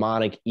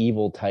demonic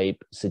evil type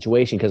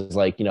situation, because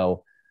like a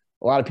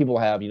lot of people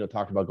have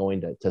talked about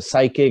going to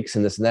psychics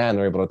and this and that, and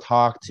they're able to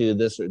talk to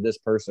this or this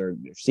person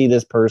or see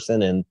this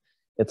person, and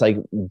it's like,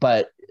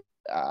 but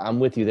I'm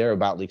with you there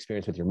about the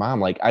experience with your mom.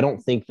 Like I don't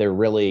think they're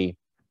really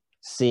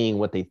seeing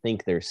what they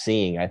think they're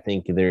seeing. I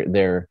think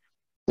they're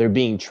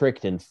being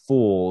tricked and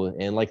fooled.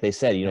 And like they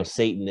said, Right.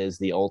 Satan is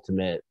the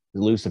ultimate,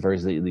 Lucifer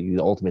is the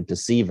ultimate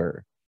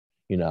deceiver.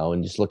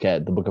 And just look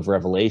at the book of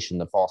Revelation,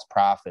 the false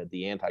prophet,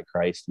 the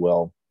Antichrist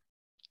will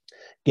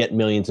get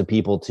millions of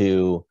people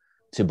to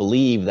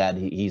believe that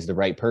he's the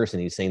right person,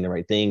 he's saying the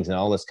right things and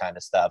all this kind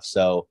of stuff.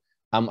 So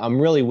I'm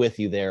really with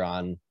you there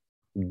on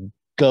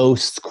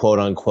ghosts, quote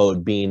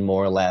unquote, being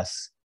more or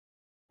less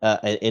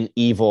an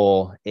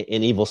evil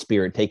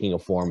spirit taking a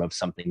form of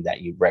something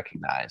that you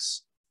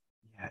recognize.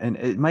 Yeah, and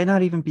it might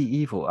not even be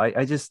evil.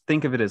 I just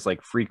think of it as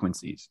like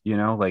frequencies,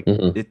 like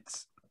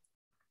it's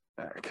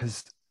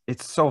because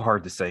it's so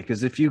hard to say.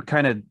 Because if you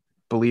kind of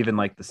believe in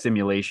like the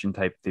simulation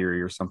type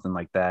theory or something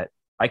like that,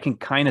 I can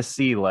kind of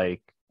see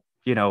like,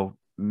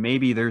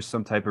 maybe there's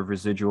some type of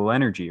residual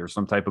energy or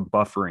some type of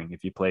buffering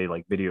if you play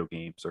like video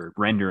games, or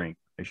rendering,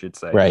 I should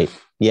say. Right.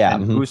 Yeah.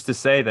 And who's to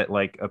say that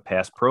like a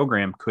past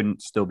program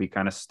couldn't still be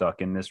kind of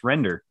stuck in this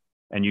render?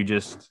 And you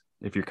just,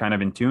 if you're kind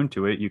of in tune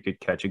to it, you could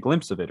catch a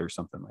glimpse of it or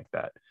something like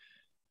that.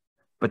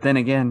 But then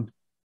again,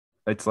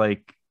 it's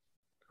like,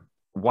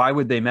 why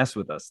would they mess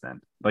with us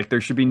then? Like, there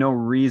should be no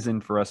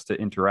reason for us to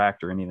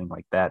interact or anything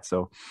like that.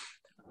 So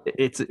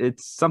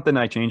it's something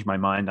I change my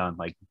mind on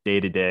like day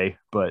to day,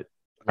 but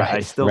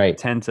I still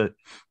tend to,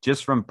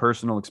 just from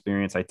personal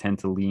experience, I tend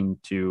to lean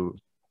to,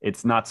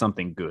 it's not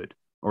something good,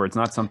 or it's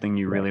not something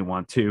you really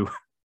want to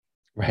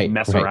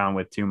mess around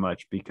with too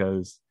much,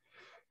 because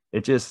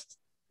it's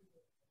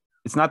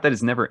not that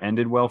it's never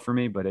ended well for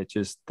me, but it's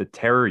just the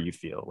terror you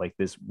feel, like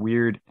this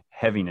weird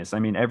heaviness. I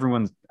mean,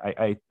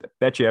 I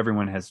bet you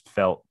everyone has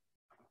felt,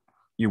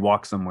 you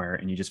walk somewhere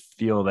and you just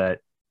feel that,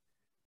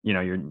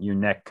 your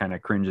neck kind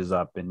of cringes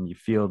up and you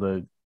feel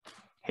the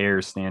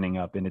hair standing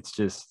up, and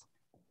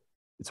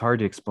it's hard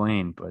to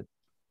explain, but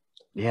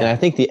yeah. And I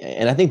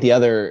think the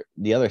other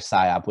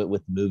psyop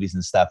with movies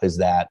and stuff is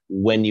that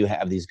when you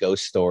have these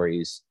ghost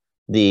stories,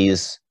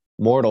 these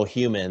mortal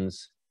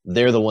humans,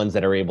 they're the ones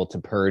that are able to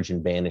purge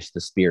and banish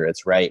the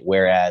spirits, right?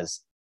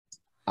 Whereas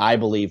I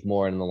believe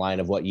more in the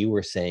line of what you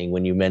were saying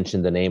when you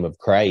mentioned the name of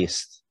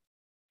Christ,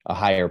 a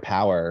higher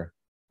power,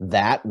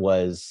 that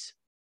was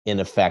in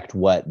effect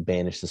what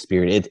banished the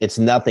spirit. It's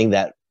nothing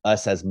that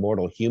us as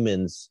mortal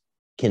humans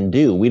can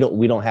do. We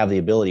don't have the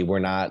ability. We're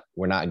not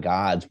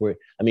gods.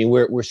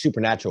 We're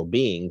supernatural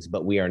beings,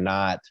 but we're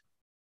not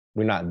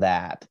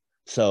that.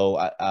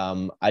 So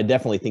I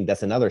definitely think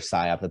that's another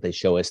psyop that they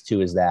show us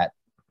too, is that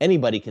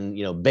anybody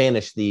can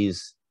banish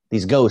these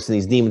ghosts and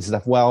these demons and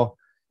stuff. Well,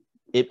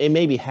 it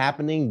may be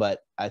happening, but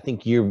I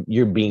think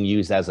you're being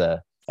used as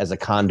a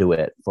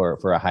conduit for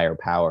a higher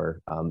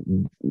power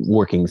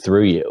working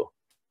through you.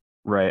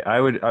 Right. I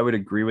would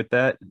agree with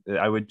that.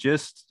 I would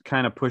just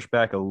kind of push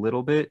back a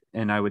little bit,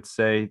 and I would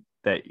say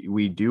that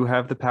we do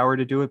have the power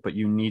to do it, but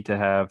you need to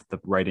have the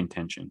right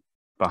intention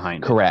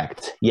behind it.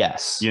 Correct.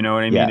 Yes. You know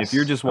what I mean? If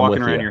you're just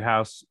walking around your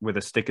house with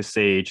a stick of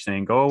sage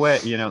saying, go away,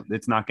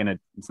 it's not going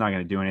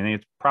to do anything.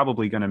 It's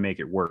probably going to make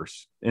it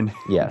worse. And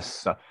yes.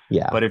 So,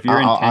 yeah. But if your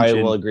intention, I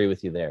will agree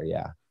with you there.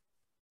 Yeah.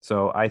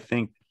 So I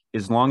think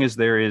as long as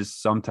there is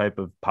some type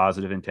of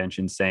positive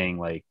intention saying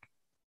like,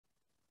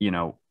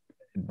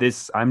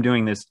 I'm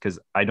doing this because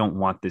I don't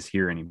want this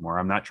here anymore.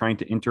 I'm not trying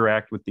to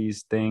interact with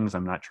these things. I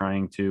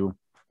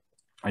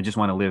just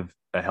want to live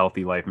a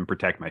healthy life and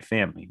protect my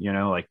family,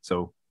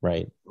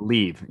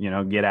 leave,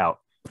 get out.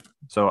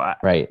 So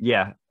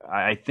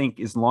I think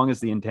as long as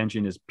the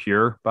intention is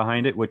pure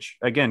behind it, which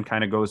again,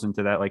 kind of goes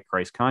into that like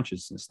Christ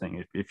consciousness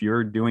thing. If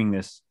you're doing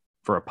this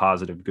for a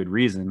positive, good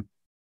reason,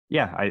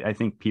 I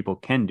think people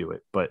can do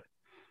it. But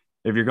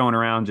if you're going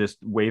around just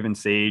waving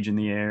sage in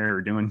the air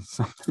or doing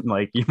something,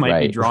 like, you might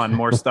be drawing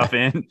more stuff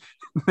in.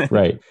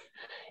 Right.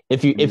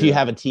 If you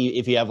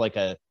have like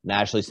a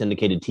nationally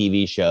syndicated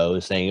TV show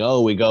saying,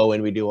 "Oh, we go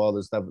and we do all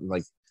this stuff,"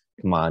 like,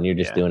 come on, you're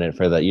just doing it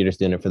for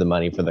the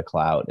money, for the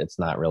clout. It's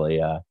not really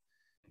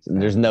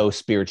there's no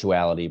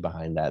spirituality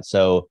behind that.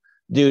 So,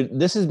 dude,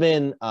 this has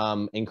been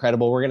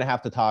incredible. We're gonna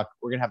have to talk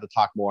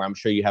more. I'm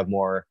sure you have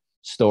more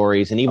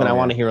stories, and even I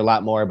want to hear a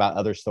lot more about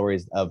other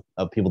stories of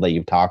people that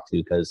you've talked to,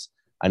 because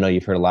I know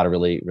you've heard a lot of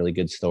really, really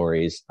good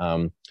stories.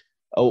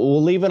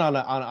 We'll leave it on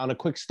a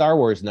quick Star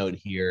Wars note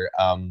here.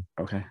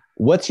 Okay.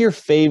 What's your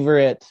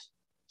favorite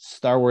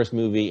Star Wars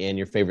movie and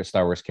your favorite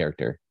Star Wars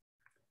character?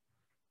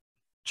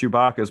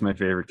 Chewbacca is my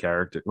favorite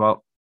character.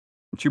 Well,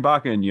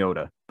 Chewbacca and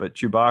Yoda, but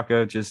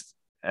Chewbacca, just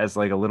as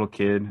like a little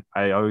kid,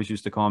 I always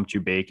used to call him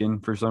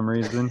Chewbacon for some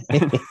reason.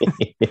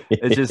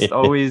 He's just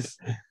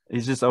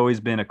always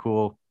been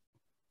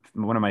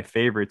one of my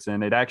favorites.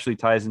 And it actually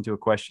ties into a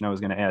question I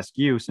was going to ask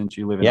you, since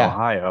you live in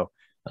Ohio,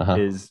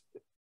 is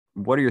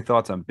what are your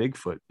thoughts on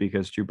Bigfoot?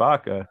 Because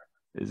Chewbacca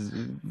is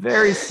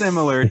very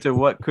similar to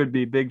what could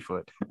be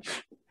Bigfoot.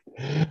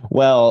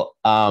 Well,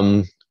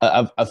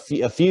 a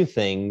few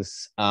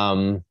things.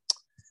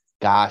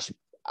 Gosh,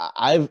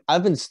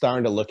 I've been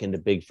starting to look into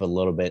Bigfoot a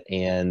little bit,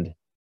 and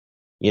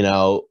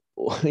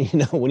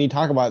when you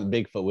talk about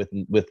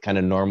Bigfoot with kind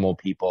of normal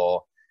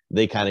people,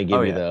 they kind of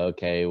give you the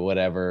okay,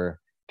 whatever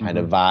kind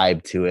of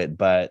vibe to it.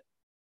 But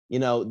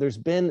there's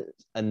been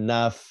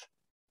enough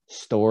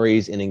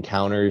stories and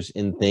encounters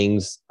and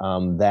things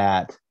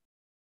that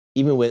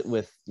even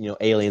with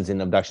aliens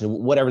and abduction,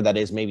 whatever that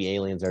is, maybe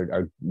aliens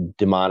are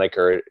demonic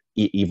or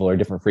evil or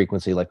different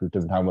frequency, like we've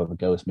been talking about with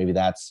ghosts. Maybe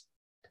that's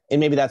and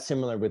maybe that's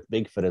similar with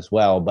Bigfoot as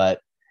well.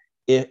 But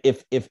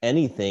if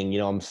anything,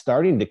 I'm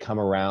starting to come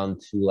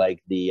around to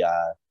like the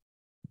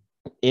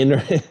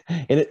inner,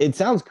 and it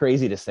sounds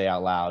crazy to say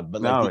out loud,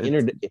 but like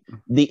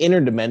the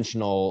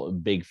interdimensional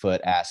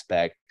Bigfoot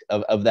aspect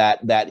of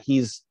that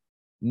he's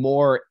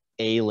more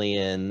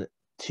alien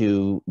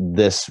to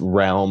this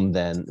realm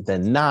than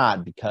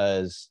not,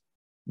 because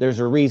there's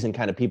a reason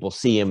kind of people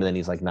see him and then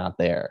he's like not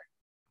there,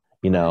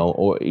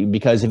 or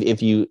because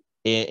if you,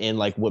 and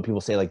like what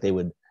people say, like they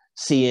would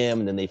see him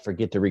and then they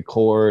forget to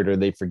record, or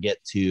they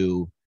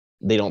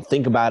don't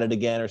think about it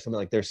again or something.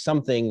 Like there's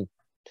something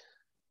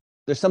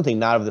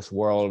not of this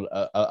world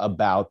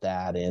about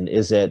that. And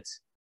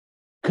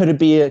could it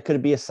be a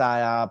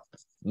psyop?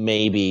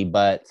 Maybe,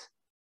 but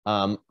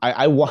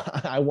I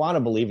want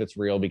to believe it's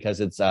real,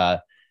 because it's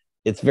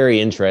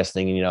very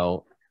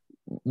interesting.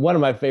 One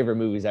of my favorite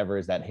movies ever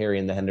is that Harry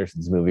and the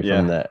Hendersons movie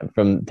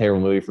from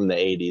terrible movie from the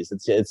 80s.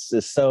 It's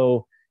just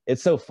so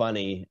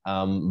funny.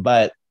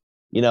 But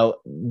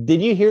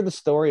did you hear the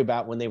story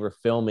about when they were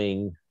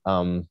filming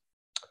Return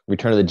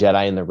of the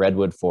Jedi in the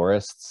redwood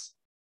forests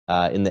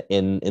in the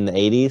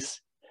 80s?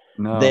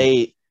 No.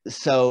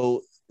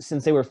 So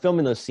since they were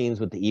filming those scenes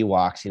with the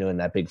Ewoks, in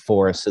that big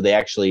forest, so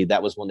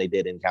that was when they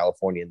did in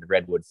California in the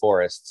redwood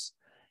forests,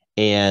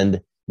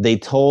 and they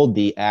told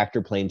the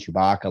actor playing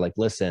Chewbacca, like,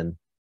 listen,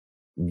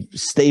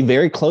 stay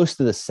very close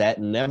to the set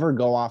and never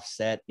go off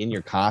set in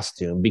your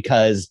costume,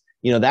 because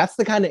that's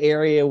the kind of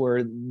area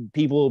where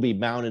people will be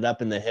mounted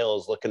up in the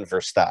hills looking for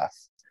stuff.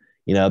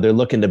 They're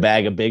looking to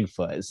bag a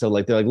Bigfoot. So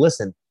like, they're like,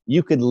 listen,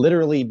 you could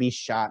literally be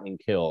shot and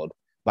killed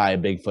by a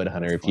Bigfoot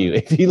hunter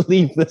if you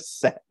leave the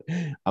set.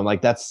 I'm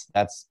like, that's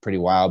pretty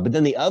wild. But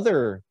then the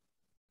other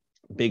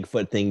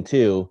Bigfoot thing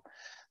too,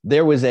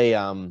 there was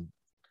a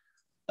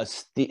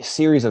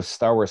series of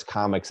Star Wars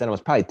comics, and it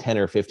was probably 10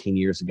 or 15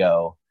 years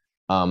ago,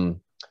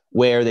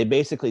 where they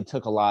basically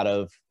took a lot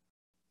of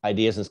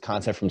ideas and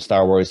concept from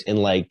Star Wars in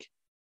like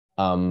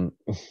what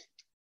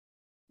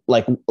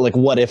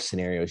if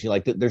scenarios.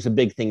 Like there's a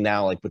big thing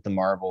now, like with the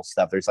Marvel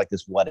stuff, there's like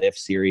this what if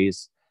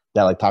series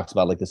that like talks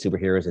about like the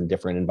superheroes in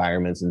different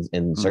environments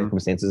and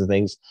circumstances and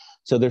things.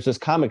 So there's this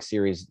comic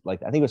series,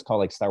 like I think it was called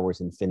like Star Wars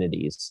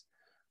Infinities,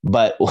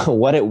 but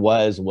what it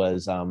was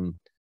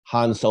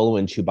Han Solo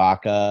and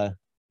Chewbacca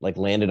like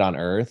landed on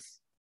Earth,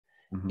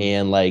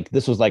 and like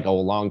this was like a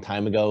long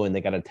time ago, and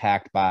they got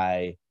attacked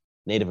by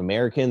Native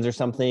Americans or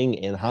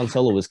something, and Han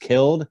Solo was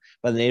killed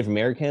by the Native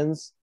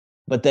Americans.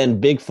 But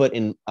then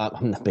Chewbacca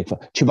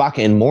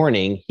in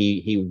mourning,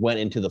 he went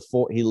into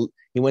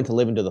he went to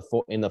live in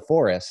the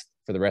forest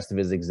for the rest of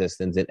his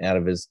existence, and out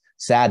of his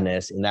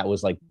sadness, and that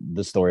was like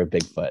the story of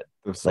Bigfoot.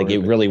 Like it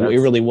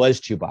really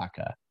was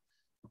Chewbacca.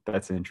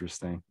 That's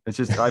interesting. It's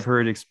just I've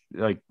heard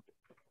like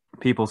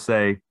people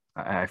say,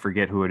 I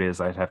forget who it is,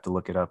 I'd have to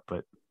look it up,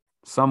 but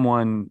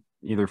someone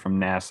either from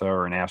NASA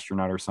or an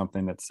astronaut or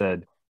something that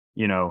said,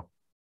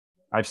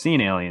 I've seen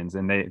aliens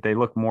and they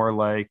look more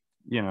like,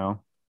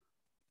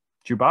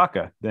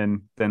 Chewbacca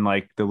than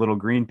like the little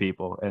green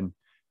people. And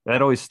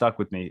that always stuck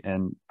with me.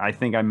 And I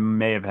think I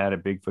may have had a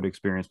Bigfoot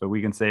experience, but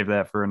we can save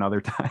that for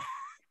another time.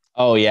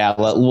 Oh yeah.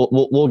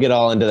 We'll get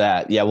all into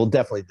that. Yeah, we'll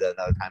definitely do that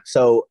another time.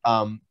 So,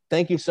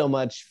 thank you so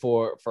much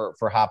for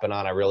hopping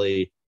on. I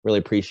really, really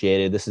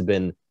appreciate it. This has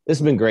been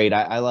great.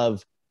 I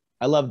love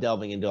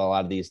delving into a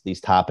lot of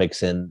these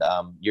topics, and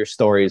your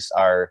stories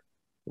are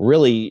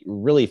really,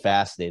 really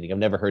fascinating. I've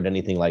never heard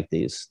anything like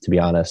these, to be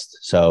honest.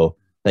 So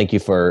thank you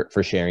for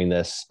sharing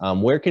this.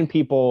 Where can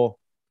people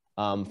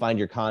find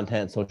your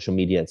content, social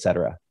media,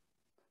 etc.?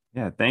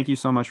 Yeah, thank you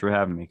so much for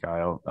having me,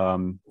 Kyle.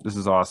 This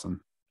is awesome.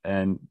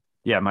 And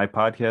yeah, my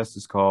podcast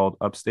is called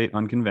Upstate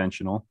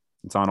Unconventional.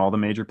 It's on all the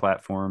major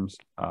platforms.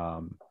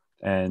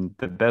 And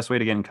the best way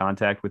to get in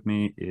contact with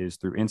me is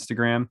through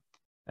Instagram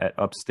at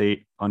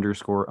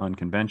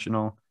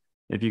upstate_unconventional.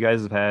 If you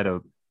guys have had a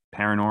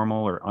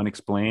paranormal or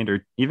unexplained,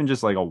 or even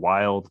just like a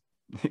wild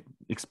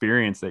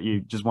experience that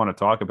you just want to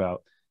talk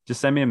about, just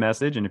send me a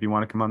message. And if you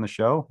want to come on the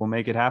show, we'll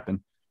make it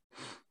happen.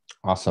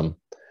 Awesome.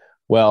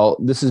 Well,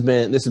 this has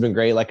been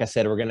great. Like I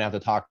said, we're going to have to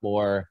talk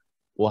more.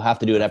 We'll have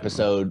to do an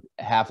episode,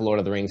 half Lord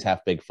of the Rings,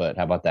 half Bigfoot.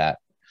 How about that?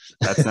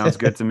 That sounds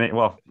good to me.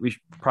 Well, we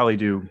should probably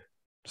do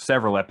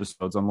several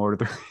episodes on Lord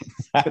of the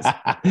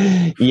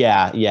Rings.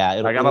 Yeah.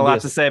 I got a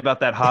lot to say about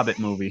that Hobbit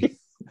movie.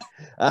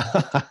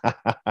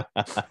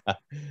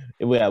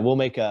 Yeah, we'll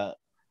make a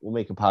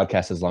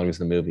podcast as long as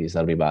the movies.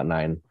 That'll be about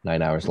 9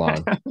 hours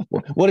long.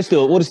 We'll just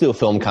do a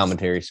film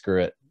commentary.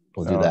 Screw it.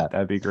 We'll do that.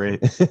 That'd be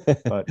great.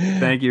 But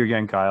thank you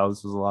again, Kyle.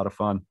 This was a lot of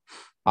fun.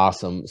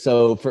 Awesome.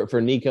 So for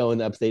Niko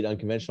and the Upstate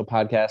Unconventional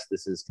Podcast,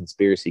 this is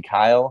Conspiracy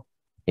Kyle,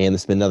 and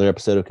this has been another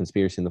episode of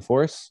Conspiracy in the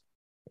Force,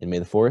 and may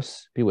the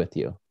Force be with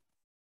you.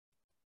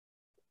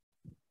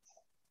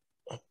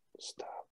 Stop.